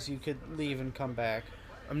 80s, you could leave and come back.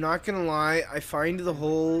 I'm not gonna lie, I find the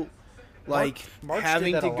whole like March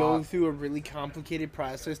having did to that a go lot. through a really complicated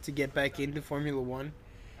process to get back into Formula One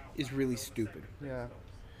is really stupid. Yeah.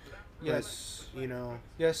 But, Yes. you know.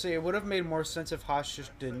 Yeah, see, it would have made more sense if Haas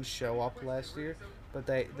just didn't show up last year, but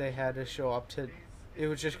they had to show up to... It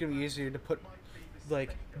was just going to be easier to put,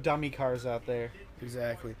 like, dummy cars out there.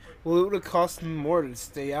 Exactly. Well, it would have cost them more to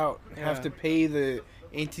stay out, have Yeah. to pay the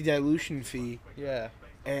anti-dilution fee, Yeah.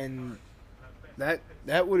 and that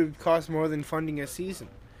would have cost more than funding a season.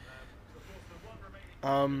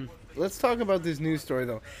 Let's talk about this news story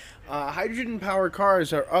though. Hydrogen-powered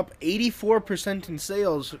cars are up 84% in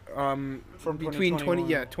sales From between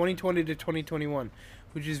 2021. 2020 to 2021,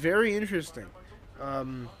 which is very interesting.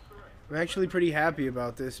 I'm actually pretty happy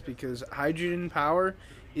about this because hydrogen power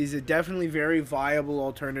is a definitely very viable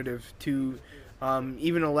alternative to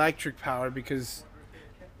even electric power because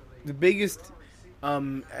the biggest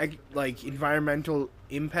like environmental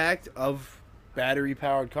impact of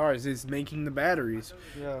battery-powered cars is making the batteries.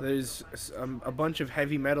 Yeah. There's a bunch of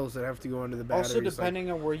heavy metals that have to go into the batteries. Also, depending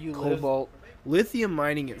on where you live... Cobalt. Lithium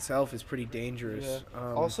mining itself is pretty dangerous.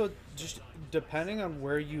 Yeah. Also, just depending on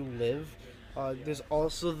where you live, there's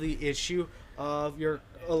also the issue of your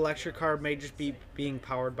electric car may just be being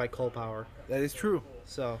powered by coal power. That is true.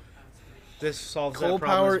 So, this solves Coal that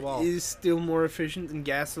problem power as well. is still more efficient than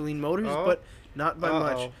gasoline motors, Oh. but not by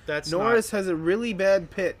much. That's Norris has a really bad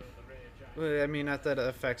pit. I mean, not that it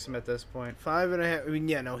affects him at this point. 5.5. I mean,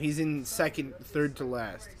 yeah, no, he's in second, third to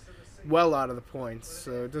last. Well out of the points,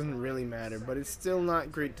 so it doesn't really matter, but it's still not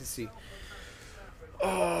great to see.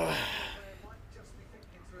 Oh,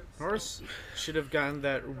 Norris should have gotten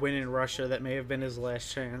that win in Russia. That may have been his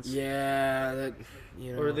last chance. yeah, that,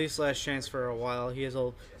 you know. Or at least last chance for a while. He has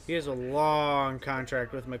a long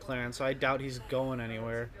contract with McLaren, so I doubt he's going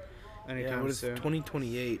anywhere yeah, anytime what is soon.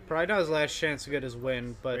 2028? Probably not his last chance to get his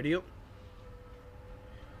win, but Radio?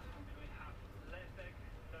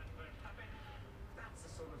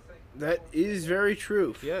 That is very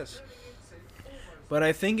true. Yes. But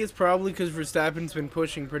I think it's probably because Verstappen's been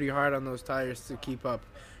pushing pretty hard on those tires to keep up.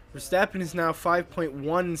 Verstappen is now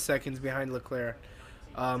 5.1 seconds behind Leclerc.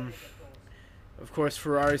 Of course,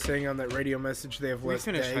 Ferrari saying on that radio message they have We less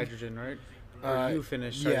finished dag. hydrogen, right? Or you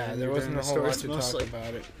finished hydrogen. Yeah, there You're wasn't doing a the whole lot stories to mostly. talk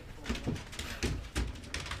about it.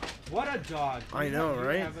 What a dog. I know, We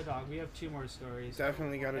right? have a dog. We have 2 more stories.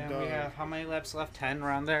 Definitely got a And dog. we have how many laps left? 10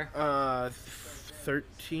 around there?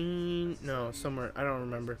 13? No, somewhere. I don't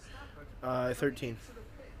remember. 13.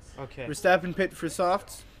 Okay. Verstappen pit for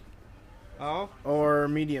softs Oh, or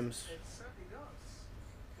mediums?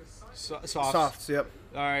 softs. Softs, yep.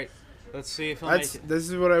 All right. Let's see if he'll make it. This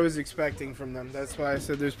is what I was expecting from them. That's why I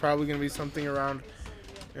said there's probably going to be something around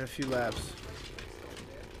in a few laps.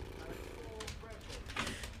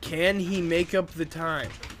 Can he make up the time?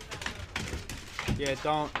 Yeah,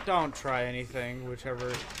 don't try anything,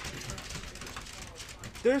 whichever.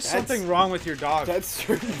 There's something wrong with your dog. That's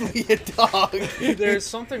certainly a dog. There's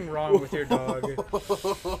something wrong with your dog.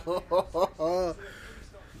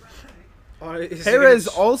 Perez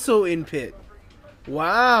also in pit.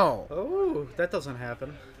 Wow. Oh, that doesn't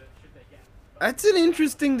happen. That's an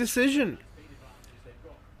interesting decision.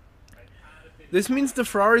 This means the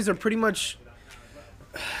Ferraris are pretty much...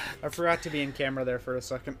 I forgot to be in camera there for a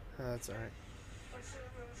second. Oh, that's alright.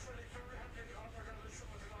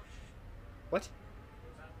 What?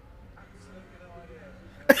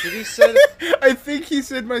 Did he say? I think he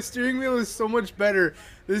said my steering wheel is so much better.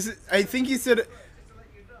 I think he said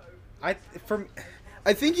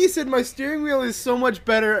my steering wheel is so much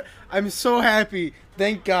better. I'm so happy.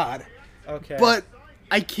 Thank God. Okay. But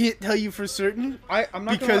I can't tell you for certain. I'm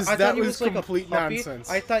not because I that thought he was like complete a puppy. nonsense.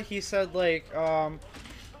 I thought he said like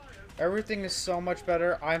everything is so much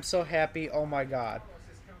better. I'm so happy. Oh my God.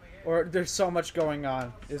 Or there's so much going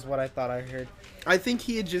on is what I thought I heard. I think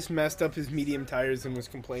he had just messed up his medium tires and was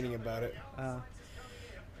complaining about it.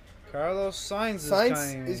 Carlos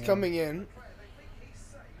Sainz is coming in.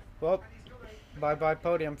 Well, bye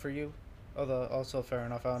podium for you. Although also fair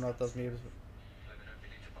enough. I don't know what those means.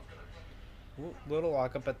 Little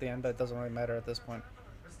lock up at the end, but it doesn't really matter at this point.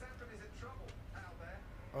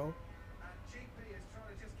 Oh.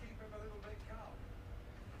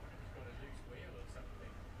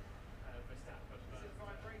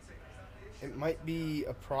 It might be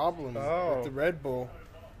a problem with the Red Bull.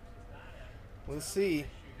 We'll see.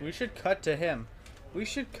 We should cut to him. We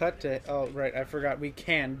should cut to... Oh, right. I forgot. We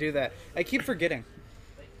can do that. I keep forgetting.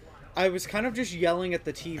 I was kind of just yelling at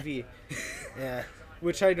the TV. Yeah.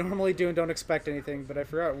 Which I normally do and don't expect anything, but I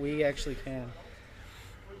forgot we actually can.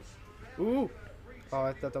 Ooh. Oh,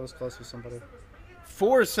 I thought that was close with somebody.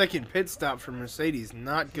 4-second pit stop for Mercedes.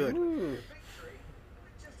 Not good. Ooh.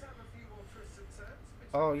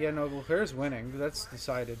 Oh, yeah, no, Leclerc's winning. That's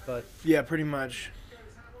decided, but... Yeah, pretty much.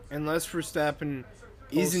 Unless Verstappen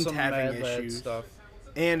isn't having issues stuff.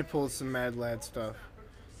 and pulls some Mad Lad stuff.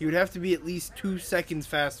 He would have to be at least 2 seconds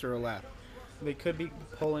faster a lap. They could be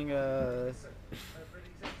pulling a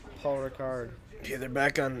Paul Ricard. Yeah, they're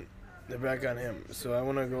back on him. So I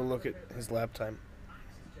want to go look at his lap time.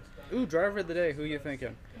 Ooh, driver of the day. Who you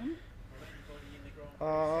thinking?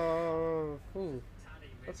 Ooh,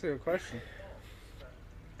 that's a good question.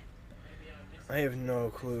 I have no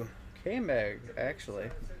clue. K-Mag, actually.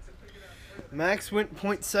 Max went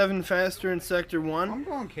 0.7 faster in Sector 1. I'm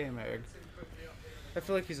going K-Mag. I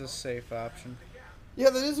feel like he's a safe option. Yeah,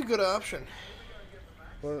 that is a good option.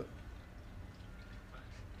 But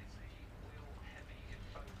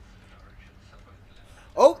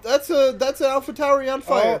Oh, that's an AlphaTauri on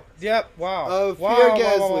fire. Oh, yep, wow. Of wow, Pierre wow,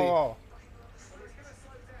 Gasly. wow, wow, wow.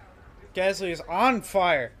 Gasly is on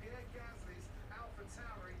fire.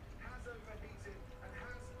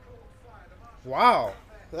 Wow.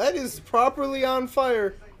 That is properly on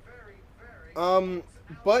fire.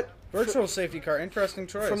 But Virtual safety car, interesting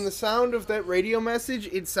choice. from the sound of that radio message,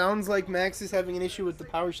 it sounds like Max is having an issue with the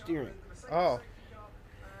power steering. Oh.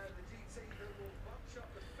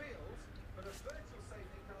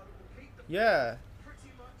 Yeah.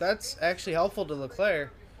 That's actually helpful to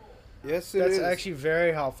Leclerc. Yes, it is. That's actually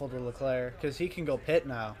very helpful to Leclerc, because he can go pit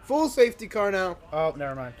now. Full safety car now. Oh,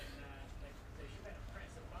 never mind.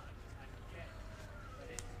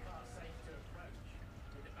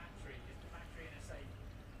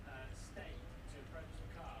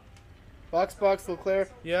 Box, Leclerc.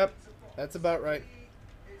 Yep. That's about right.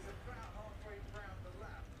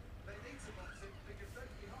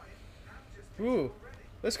 Ooh.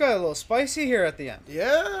 This got a little spicy here at the end.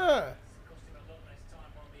 Yeah.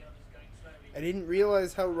 I didn't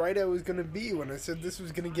realize how right I was going to be when I said this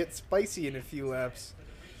was going to get spicy in a few laps.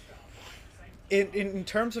 In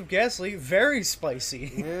terms of Gasly, very spicy.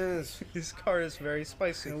 Yes. His car is very A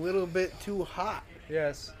spicy. little bit too hot.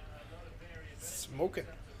 Yes. Smoking.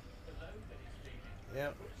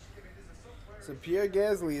 Yep. So Pierre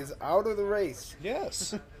Gasly is out of the race.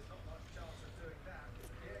 Yes.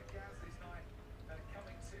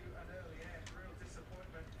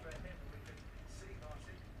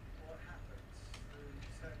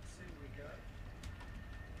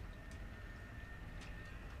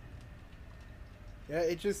 Yeah,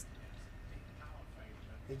 it just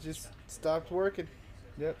stopped working.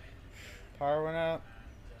 Yep. Power went out.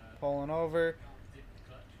 Pulling over.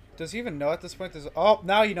 Does he even know at this point? Oh,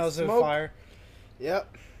 now he knows there's a Smoke. fire.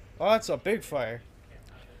 Yep. Oh, it's a big fire.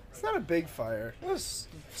 It's not a big fire. It was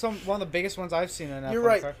one of the biggest ones I've seen in an You're F1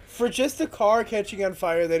 right. car. For just a car catching on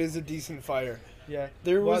fire, that is a decent fire. Yeah.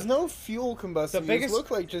 There was Well, no fuel combustion. the biggest- It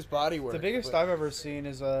looked like just body work. The biggest but- I've ever seen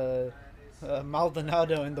is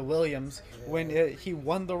Maldonado in the Williams when he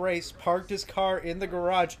won the race, parked his car in the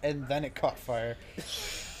garage, and then it caught fire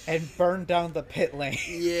and burned down the pit lane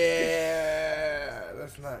Yeah,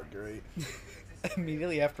 that's not great.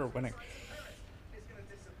 immediately after winning.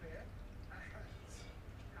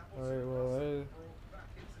 All right, well,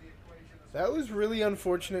 That was really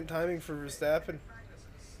unfortunate timing for Verstappen.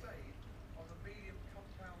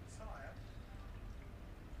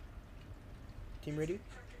 Team ready?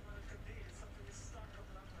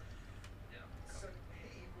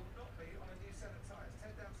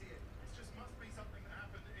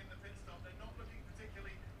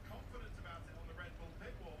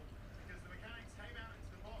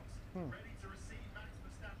 Ready to receive Max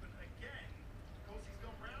Verstappen again. Of course, he's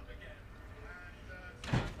gone round again.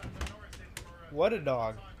 And Norris in for what a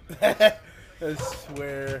dog. I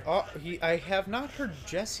swear. Oh, I have not heard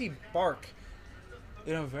Jesse bark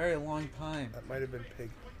in a very long time. That might have been Pig.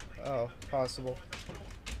 Oh, possible.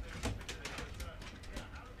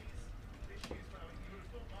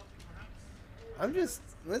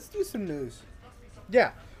 Let's do some news.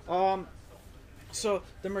 Yeah. So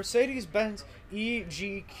the Mercedes-Benz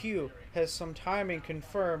EGQ has some timing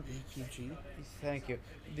confirmed. EQG? Thank you.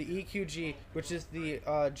 The EQG, which is the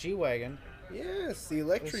G-Wagon. Yes, the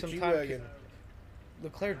electric some time- G-Wagon.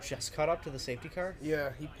 Leclerc just caught up to the safety car. Yeah,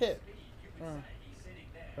 he pit. Oh,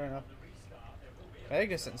 fair enough.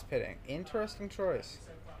 Magnussen's pitting. Interesting choice.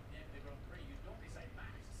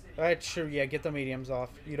 Alright, sure, yeah, get the mediums off.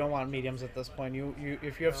 You don't want mediums at this point.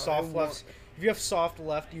 If you have No, soft I lefts, if you have soft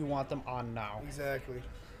left, you want them on now. Exactly.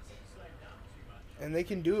 And they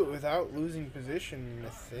can do it without losing position, I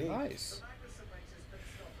think. Nice.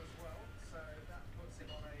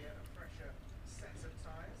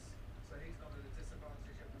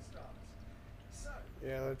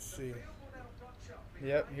 Yeah, let's see.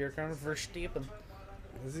 Yep, here comes Verstappen.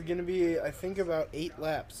 This is going to be, I think, about 8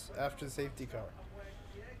 laps after the safety car.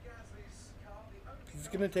 It's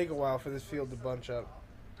going to take a while for this field to bunch up.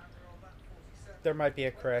 There might be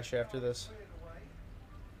a crash after this.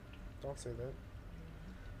 Don't say that.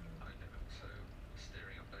 So,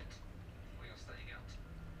 steering update. We are staying out.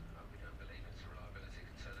 We don't believe it's a reliability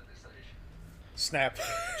concern at this stage. Snap.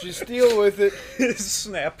 Just deal with it.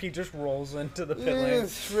 Snap, he just rolls into the pit lane.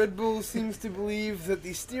 Yes, Red Bull seems to believe that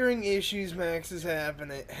the steering issues Max is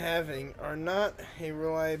having are not a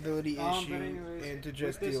reliability issue, and to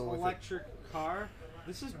just deal with it. electric car,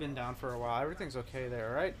 this has been down for a while. Everything's okay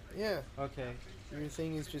there, right? Yeah, Okay. your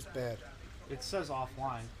thing is just bad. It says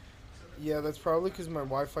offline. Yeah, that's probably because my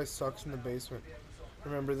Wi-Fi sucks in the basement.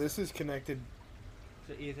 Remember, this is connected.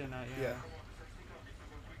 To Ethernet, Yeah.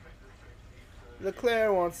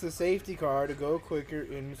 Leclerc wants the safety car to go quicker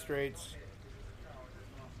in the straights.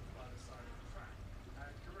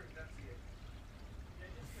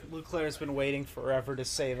 Leclerc's been waiting forever to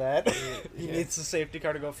say that. He Yeah. needs the safety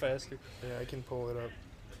car to go faster. Yeah, I can pull it up.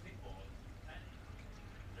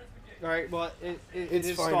 All right. Well, it It's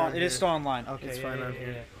is fine still on it is here. still online. Okay. It's fine on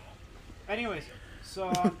here. Anyways,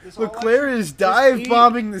 so this Leclerc is dive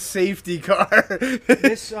bombing the safety car.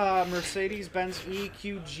 this Mercedes-Benz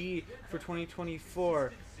EQG for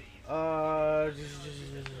 2024. I'm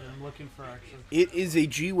looking for actually. It is a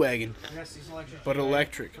G-Wagon, Yes, these electric. but G-Wagon.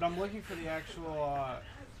 electric. But I'm looking for the actual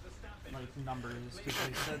like numbers because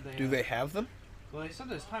they said they. Do they have them? Well, they said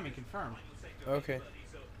there's timing confirmed. Okay.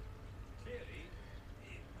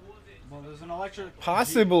 Well, there's an electric.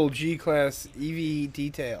 Possible G-Class EV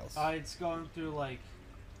details. It's going through like.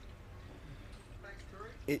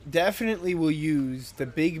 It definitely will use the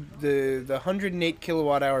 108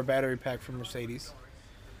 kilowatt hour battery pack from Mercedes.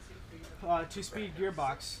 Two-speed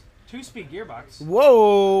gearbox. Two-speed gearbox.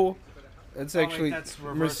 Whoa! That's Oh, wait, actually that's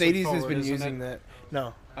reverse and Mercedes has forward, been isn't using it? that.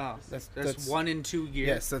 No, Oh, that's there's 1 and 2 gears.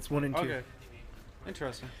 yes, that's 1 and 2. Okay.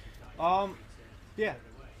 Interesting. Yeah,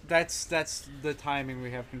 that's the timing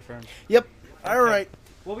we have confirmed. Yep. All Okay. right.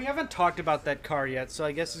 Well, we haven't talked about that car yet, so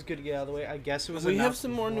I guess it's good to get out of the way. I guess it was. We have announced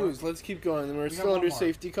some more before. news. Let's keep going. We're have still one under more.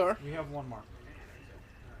 safety car. We have one more.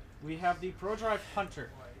 We have the ProDrive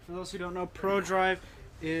Hunter. For those who don't know, ProDrive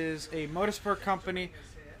is a motorsport company.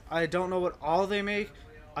 I don't know what all they make.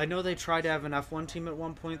 I know they tried to have an F1 team at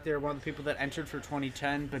one point. They're one of the people that entered for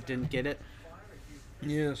 2010 but didn't get it.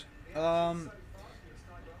 Yes.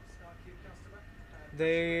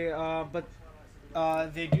 They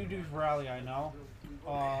do rally, I know,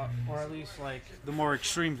 or at least like the more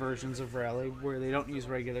extreme versions of rally where they don't use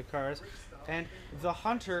regular cars. And the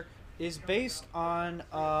Hunter is based on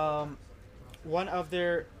one of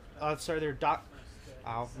their their doc.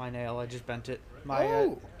 Ow, my nail! I just bent it.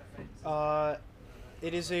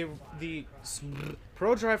 It is the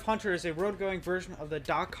ProDrive Hunter is a road-going version of the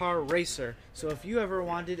Dakar Racer. So if you ever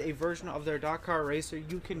wanted a version of their Dakar Racer,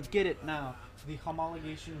 you can get it now. The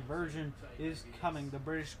homologation version is coming. The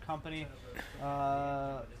British company,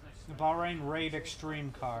 Bahrain Raid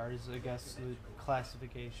Extreme Cars, I guess the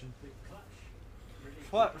classification.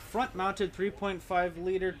 Front-mounted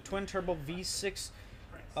 3.5-liter twin-turbo V6.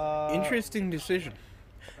 Interesting decision.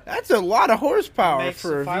 That's a lot of horsepower Makes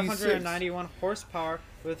for a 591 horsepower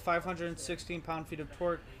with 516 pound-feet of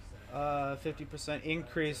torque, 50%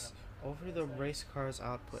 increase over the race car's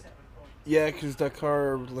output. Yeah, because the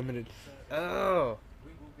car limited. Oh.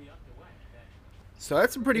 So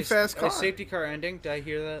that's a pretty fast car. Is safety car ending? Did I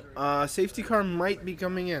hear that? Safety car might be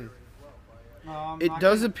coming in. I'm It not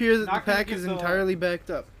does gonna- appear that the not gonna pack give is the- entirely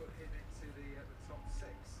backed up.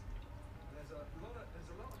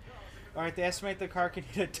 All right, they estimate the car can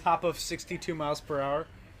hit a top of 62 miles per hour.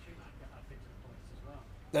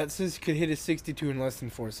 That says could hit a 62 in less than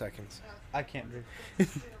 4 seconds. I can't read.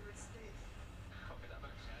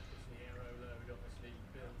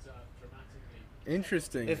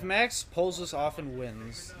 Interesting. If Max pulls this off and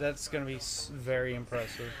wins, that's going to be very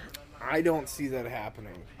impressive. I don't see that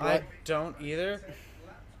happening. I don't either.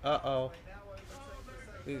 Uh-oh.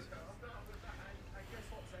 Please.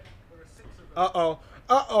 Uh-oh.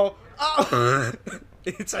 Uh-oh. Uh-oh.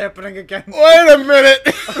 It's happening again. Wait a minute.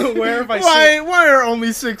 Where have I Why are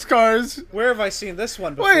only 6 cars? Where have I seen this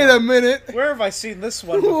one before? Wait a minute. Where have I seen this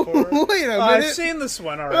one before? Wait a minute. I've seen this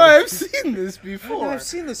one already. I've seen this before. I've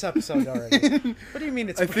seen this episode already. What do you mean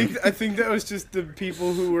it's I think that was just the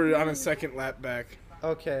people who were on a second lap back.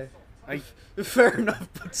 Okay. I Fair enough,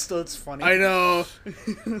 but still it's funny. I know.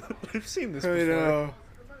 I've seen this I before.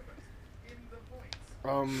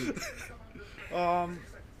 know.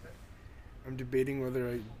 I'm debating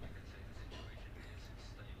whether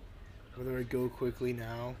I go quickly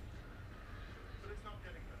now.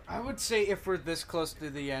 I would say if we're this close to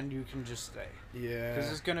the end, you can just stay. Yeah.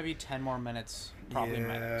 Because it's going to be 10 more minutes, probably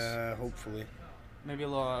max. Yeah, hopefully. Maybe a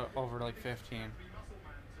little over like 15.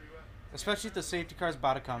 Especially if the safety car's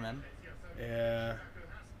about to come in. Yeah.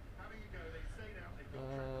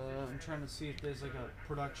 I'm trying to see if there's like a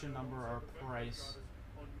production number or price.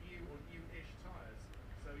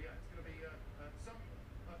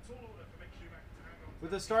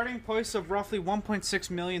 With a starting price of roughly 1.6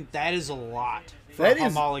 million, that is a lot for That a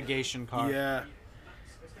is- homologation car. Yeah.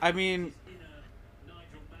 I mean,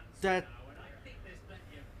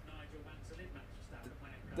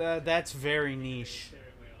 that's very niche.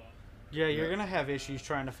 Yeah, you're gonna have issues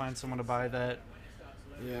trying to find someone to buy that.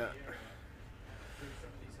 Yeah.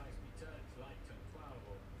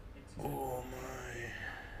 Oh my.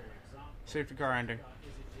 Safety car ending.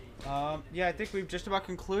 Yeah, I think we've just about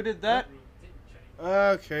concluded that.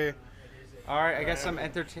 Okay. All right, I guess I'm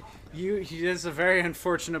entertained. He is a very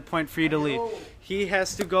unfortunate point for you to leave. He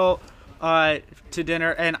has to go to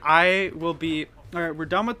dinner, and I will be. All right, we're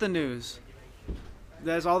done with the news.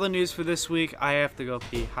 That's all the news for this week. I have to go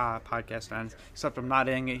pee. Podcast ends. Except I'm not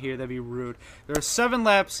ending it here. That'd be rude. There are 7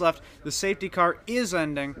 laps left. The safety car is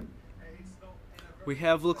ending. We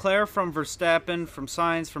have Leclerc from Verstappen, from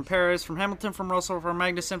Sainz, from Perez, from Hamilton, from Russell, from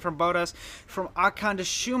Magnussen, from Bottas, from Ocon to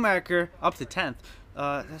Schumacher, up to 10th.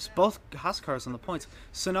 That's both Haas cars on the points.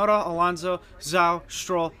 Tsunoda, Alonso, Zhou,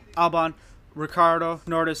 Stroll, Albon, Ricciardo,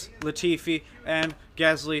 Norris, Latifi, and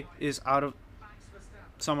Gasly is out of...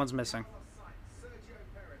 Someone's missing.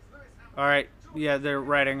 Alright, yeah, they're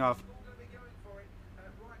riding off.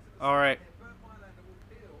 Alright.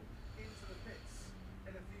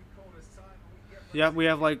 Yeah, we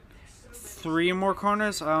have like 3 more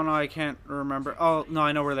corners. I don't know. I can't remember. Oh no,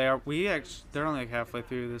 I know where they are. They're only like halfway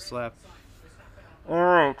through this lap. All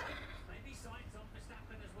right.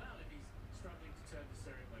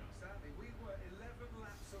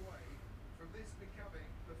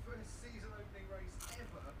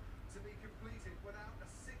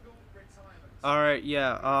 All right,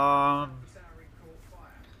 yeah.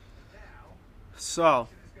 So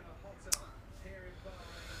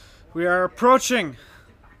we are approaching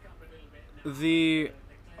the.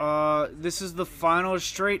 This is the final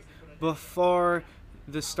straight before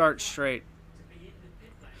the start straight.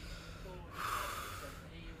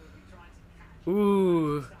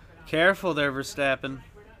 Ooh, careful there, Verstappen.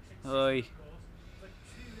 Oy.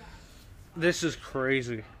 This is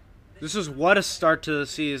crazy. This is what a start to the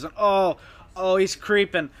season. Oh, he's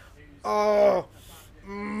creeping. Oh,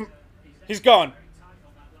 he's gone.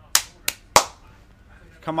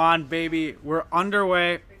 Come on, baby. We're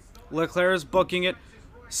underway. Leclerc is booking it.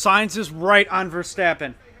 Sainz is right on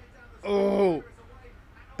Verstappen. Oh,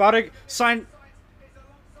 about to Sainz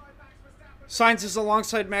is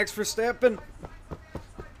alongside Max Verstappen.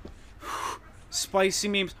 Spicy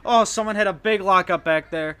memes. Oh, someone had a big lockup back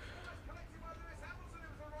there.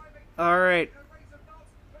 All right.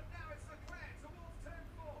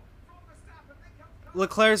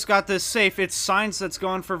 Leclerc's got this safe. It's Sainz that's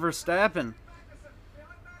going for Verstappen.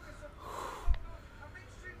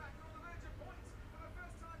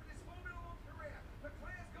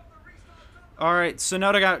 All right,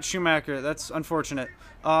 Tsunoda got Schumacher. That's unfortunate.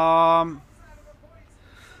 I'm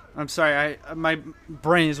sorry. My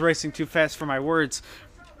brain is racing too fast for my words.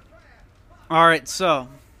 All right, so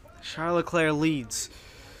Charles Leclerc leads.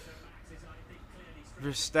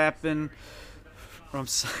 Verstappen from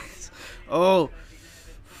Sainz. Oh.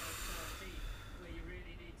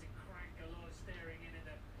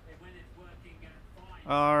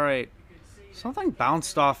 All right. Something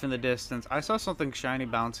bounced off in the distance. I saw something shiny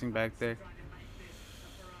bouncing back there.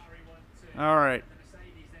 All right.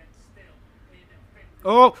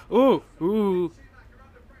 Oh, ooh.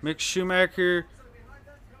 Mick Schumacher.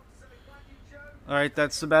 All right,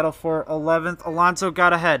 that's the battle for 11th. Alonso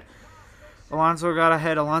got ahead.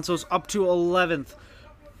 Alonso's up to 11th.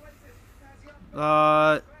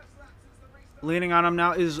 Leaning on him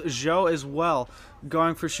now is Zhou as well,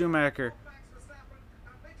 going for Schumacher.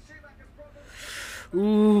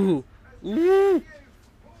 Ooh.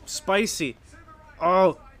 Spicy.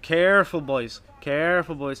 Oh, careful, boys.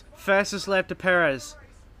 Fastest lap to Perez.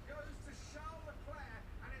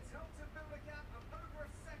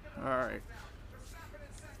 All right.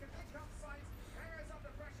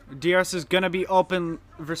 DRS is going to be open.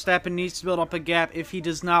 Verstappen needs to build up a gap if he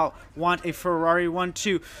does not want a Ferrari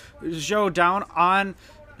 1-2. Zhou down on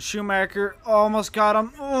Schumacher. Almost got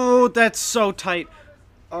him. Oh, that's so tight.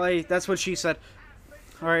 Oh, that's what she said.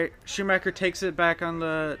 All right, Schumacher takes it back on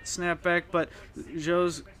the snapback, but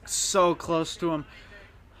Zhou's so close to him.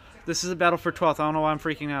 This is a battle for 12th. I don't know why I'm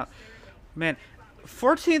freaking out. Man,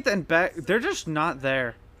 14th and back, they're just not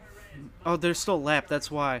there. Oh, they're still lapped.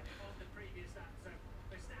 That's why.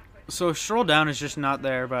 So Stroll down is just not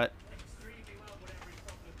there, but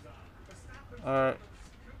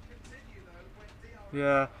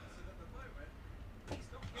yeah.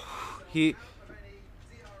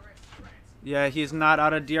 He's not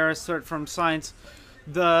out of DRS threat from Sainz.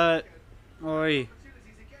 Sainz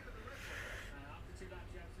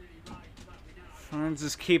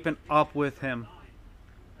is keeping up with him.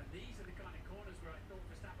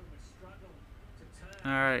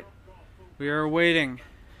 All right, we are waiting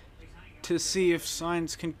to see if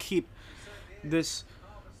Sainz can keep this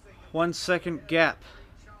 1 second gap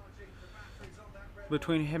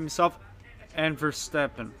between himself and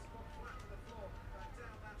Verstappen.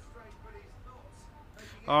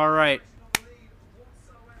 All right.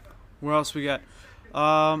 Where else we got?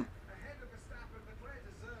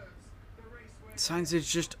 Sainz is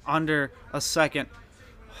just under a second.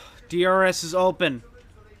 DRS is open.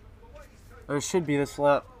 Or it should be this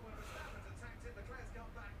lap.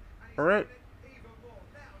 Alright.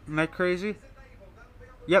 Am I crazy?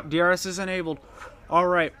 Yep, DRS is enabled.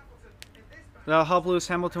 Alright. That'll help Lewis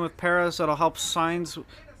Hamilton with Perez. That'll help Sainz.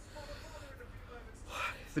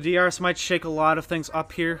 The DRS might shake a lot of things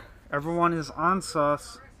up here. Everyone is on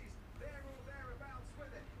sauce.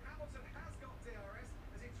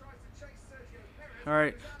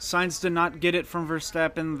 Alright, Sainz did not get it from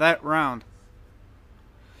Verstappen that round.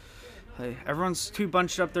 Hey, everyone's too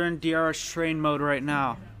bunched up there in DRS train mode right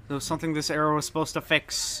now. There was something this arrow was supposed to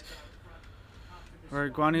fix.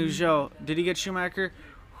 Alright, Guan Yu Zhou. Did he get Schumacher?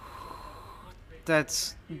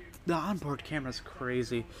 That's... The onboard camera's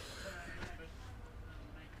crazy.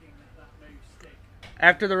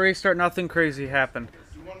 After the restart, nothing crazy happened.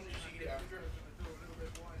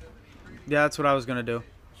 Yeah, that's what I was going to do.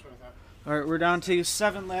 Alright, we're down to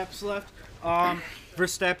 7 laps left.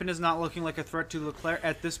 Verstappen is not looking like a threat to Leclerc.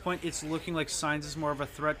 At this point, it's looking like Sainz is more of a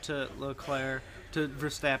threat to Leclerc, to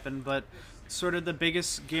Verstappen. But sort of the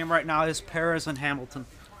biggest game right now is Perez and Hamilton.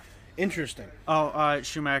 Interesting.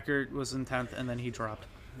 Schumacher was in 10th, and then he dropped.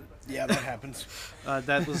 Yeah, that happens.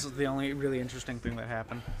 That was the only really interesting thing that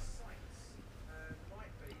happened.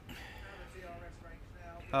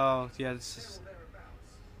 Oh, yeah,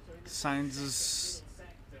 Sainz is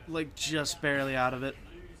like just barely out of it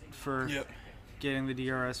for getting the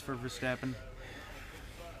DRS for Verstappen.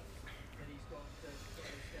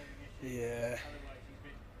 Yeah.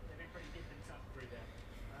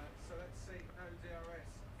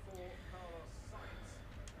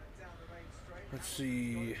 Let's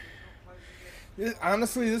see.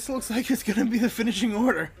 Honestly, this looks like it's going to be the finishing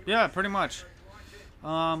order. Yeah, pretty much.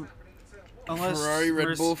 Unless Ferrari,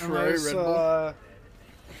 Red Bull, Ferrari, Red Bull.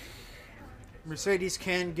 Mercedes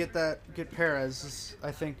can get Perez.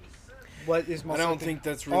 I think. What is most I don't likely. think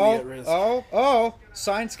that's really at risk.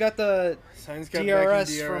 Sainz got the Sainz got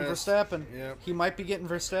DRS, DRS from Verstappen. Yep. He might be getting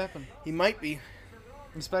Verstappen, He might be.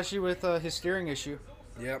 especially with his steering issue.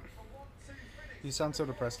 Yep. You sound so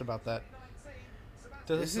depressed about that.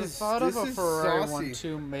 Does This the is- thought of this a is Ferrari saucy.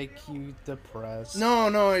 1-2 make you depressed?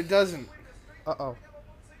 No, it doesn't. Uh-oh.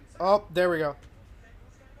 Oh, there we go.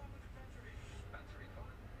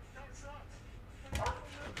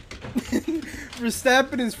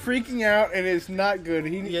 Verstappen is freaking out and it's not good.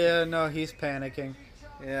 Yeah, no, he's panicking.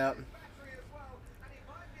 Yeah.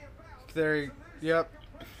 Yep.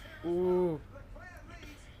 Ooh.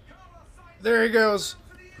 There he goes.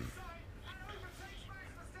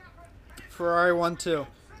 Ferrari 1-2.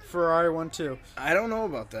 Ferrari 1-2. I don't know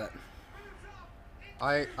about that.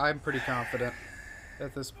 I'm pretty confident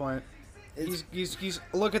at this point. It's- He's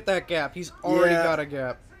look at that gap. He's already Yeah. got a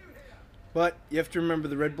gap. But you have to remember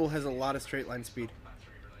the Red Bull has a lot of straight line speed.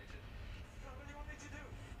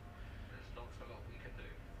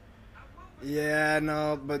 Yeah,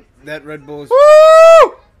 no, but that Red Bull is...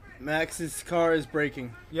 Woo! Max's car is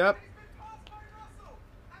breaking. Yep.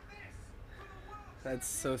 That's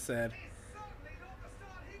so sad.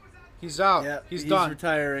 He's out. Yeah, he's done.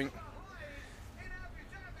 Retiring.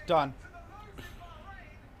 Done.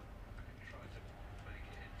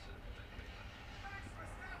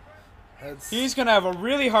 He's gonna have a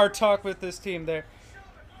really hard talk with this team there.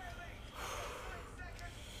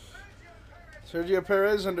 Sergio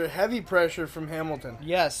Perez under heavy pressure from Hamilton.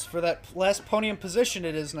 Yes, for that last podium position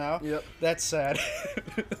it is now. Yep. That's sad.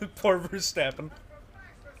 Poor Verstappen.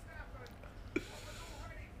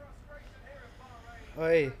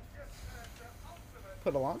 Hey.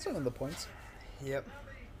 Put Alonso in the points. Yep.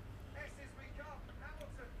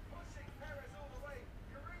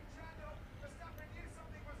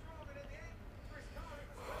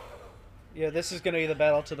 Yeah, this is going to be the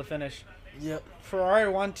battle to the finish. Yep.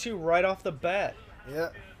 Ferrari 1-2 right off the bat.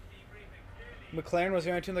 Yep. McLaren was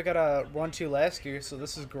the only team that got a 1-2 last year, so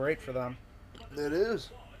this is great for them. It is.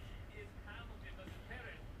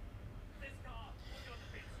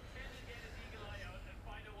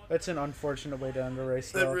 That's an unfortunate way to end a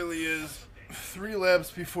race, That though. really is. 3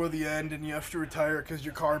 laps before the end, and you have to retire because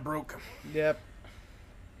your car broke. Yep.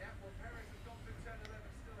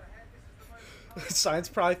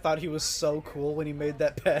 Sainz probably thought he was so cool when he made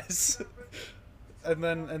that pass. and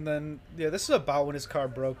then, yeah, this is about when his car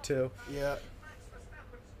broke, too. Yeah.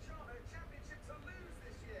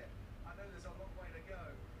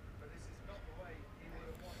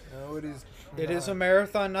 No, it is. It is a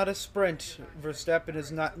marathon, not a sprint. Verstappen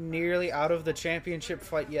is not nearly out of the championship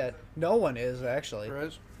fight yet. No one is, actually.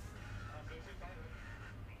 Perez.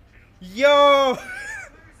 Yo!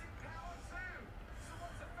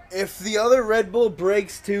 If the other Red Bull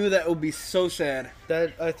breaks too, that will be so sad.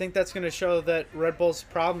 I think that's going to show that Red Bull's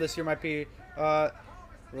problem this year might be,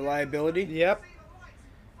 Reliability? yep.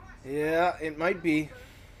 Yeah, it might be.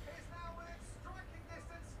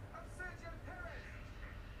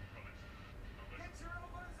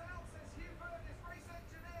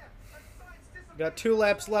 Got 2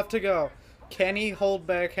 laps left to go. Can he hold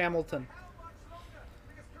back Hamilton?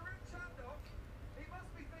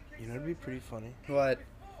 You know, it'd be pretty funny What?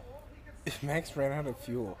 if Max ran out of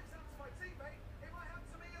fuel.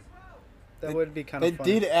 That would be kind of That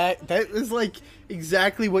funny. did act. That was like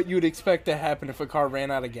exactly what you would expect to happen if a car ran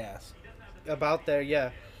out of gas. About there, yeah.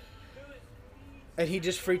 And he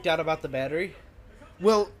just freaked out about the battery?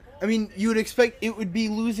 Well, I mean, you would expect it would be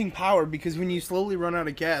losing power because when you slowly run out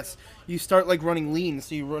of gas, you start like running lean,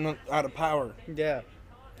 so you run out of power. Yeah.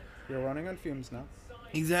 You're running on fumes now.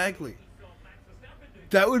 Exactly.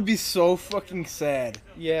 That would be so fucking sad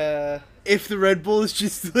Yeah. if the Red Bulls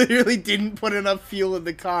just literally didn't put enough fuel in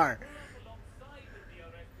the car.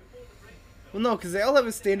 Well, no, because they all have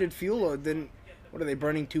a standard fuel load. Then, what are they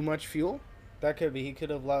burning too much fuel? That could be. He could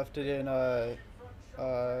have left it in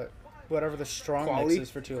whatever the strong mix Quali, is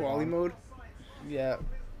for too quali long. mode, Yeah,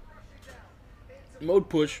 mode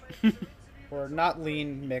push. or not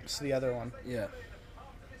lean mix, the other one. Yeah,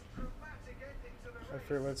 I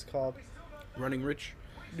forget what it's called. running rich.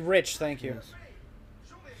 Rich, thank you. Yes.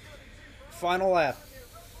 Final lap.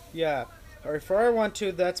 Yeah. All right, Ferrari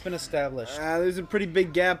 1-2, that's been established. There's a pretty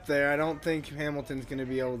big gap there. I don't think Hamilton's going to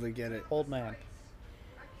be able to get it. Old man.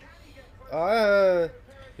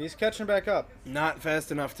 He's catching back up. Not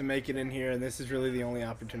fast enough to make it in here, and this is really the only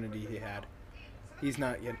opportunity he had. He's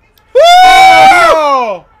not yet.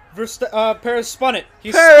 Oh! Perez spun it.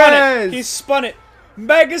 He spun Perez! it. He spun it.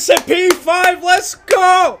 Magnussen P5, let's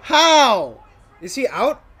go! How? Is he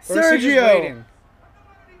out? Or is he just Sergio! waiting?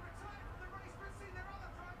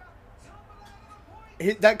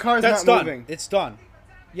 That car's That's not done. moving. It's done.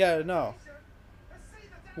 Yeah, no.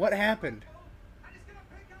 What happened?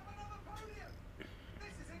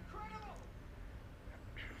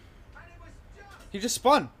 He just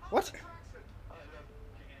spun. What?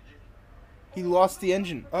 He lost the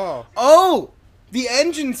engine. Oh, Oh! The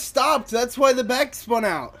engine stopped. That's why the back spun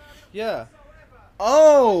out. yeah.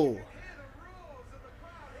 Oh!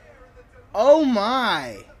 Oh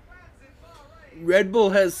my! Red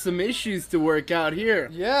Bull has some issues to work out here.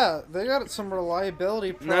 Yeah, they got some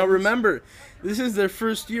reliability problems. Now remember, this is their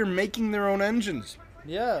first year making their own engines.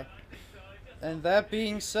 Yeah. And that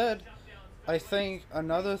being said, I think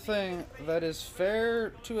another thing that is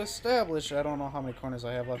fair to establish, I don't know how many corners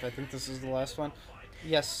I have left. I think this is the last one.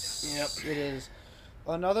 Yes, Yep. it is.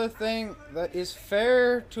 Another thing that is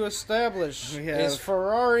fair to establish We is have-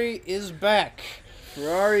 Ferrari is back.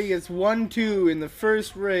 Ferrari gets 1-2 in the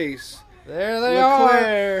first race. There they are.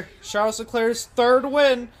 Leclerc. Charles Leclerc's third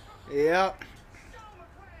win. Yep.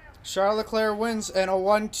 Charles Leclerc wins, and a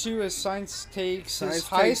 1-2 as Sainz takes Sainz his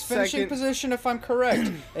highest takes finishing second. position, if I'm correct.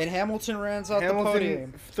 And Hamilton runs out the Hamilton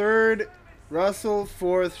podium. third, Russell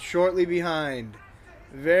fourth, shortly behind.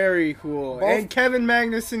 Very cool. Both- And Kevin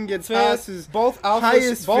Magnussen gets Fifth, Haas's both alphas,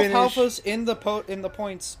 highest both finish. alphas in the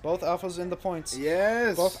points. Both alphas in the points.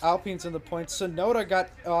 Yes. Both Alpines in the points. Sonoda got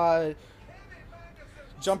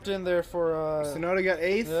jumped in there for Tsunoda got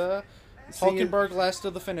eighth. Hulkenberg last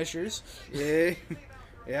of the finishers. Yeah.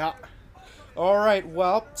 Yeah. All right,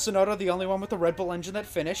 well, Sonoda the only one with the Red Bull engine that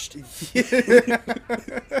finished.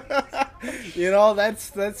 You know,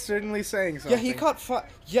 that's certainly saying something. Yeah, he caught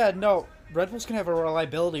Yeah, no, Red Bull's gonna have a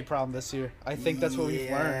reliability problem this year. I think that's what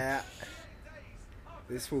we've learned. Yeah.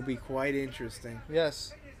 This will be quite interesting.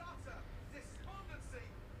 Yes.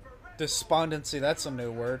 Despondency, that's a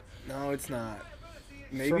new word. No, it's not.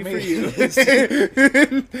 For Maybe me, for you.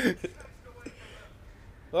 it is.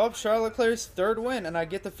 Well, Charles Leclerc's third win, and I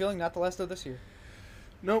get the feeling not the last of this year.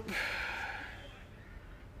 Nope.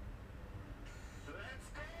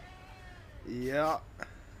 Yeah.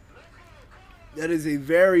 That is a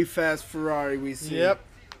very fast Ferrari we see. Yep.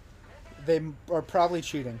 They are probably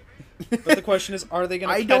cheating. But the question is, are they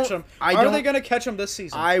going I to catch don't- them? I Are don't- they going to catch them this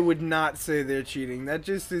season? I would not say they're cheating. That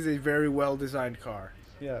just is a very well designed car.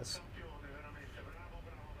 Yes.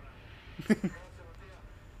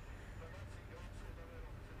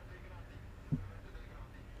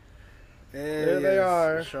 There they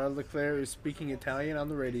are. Charles Leclerc is speaking Italian on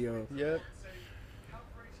the radio. Yep.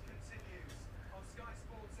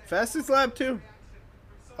 Fastest lap too.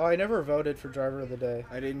 Oh, I never voted for driver of the day.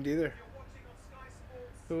 I didn't either.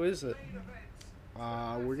 Who is it?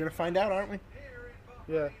 We're gonna find out, aren't we?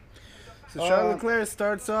 Yeah. So Charles Leclerc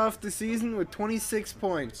starts off the season with 26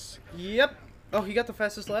 points. Yep. Oh, he got the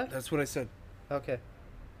fastest lap? That's what I said. Okay.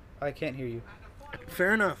 I can't hear you.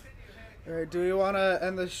 Fair enough. All right, do we want to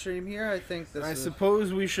end the stream here? I think this I is...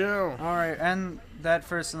 suppose we shall. All right, end that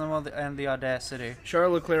first, and then we'll end the Audacity.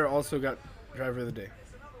 Charles Leclerc also got driver of the day.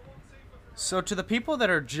 So to the people that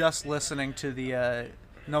are just listening to the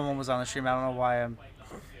no one was on the stream, I don't know why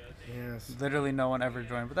Yes. literally no one ever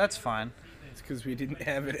joined, but that's fine. It's because we didn't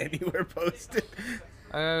have it anywhere posted.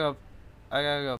 I gotta go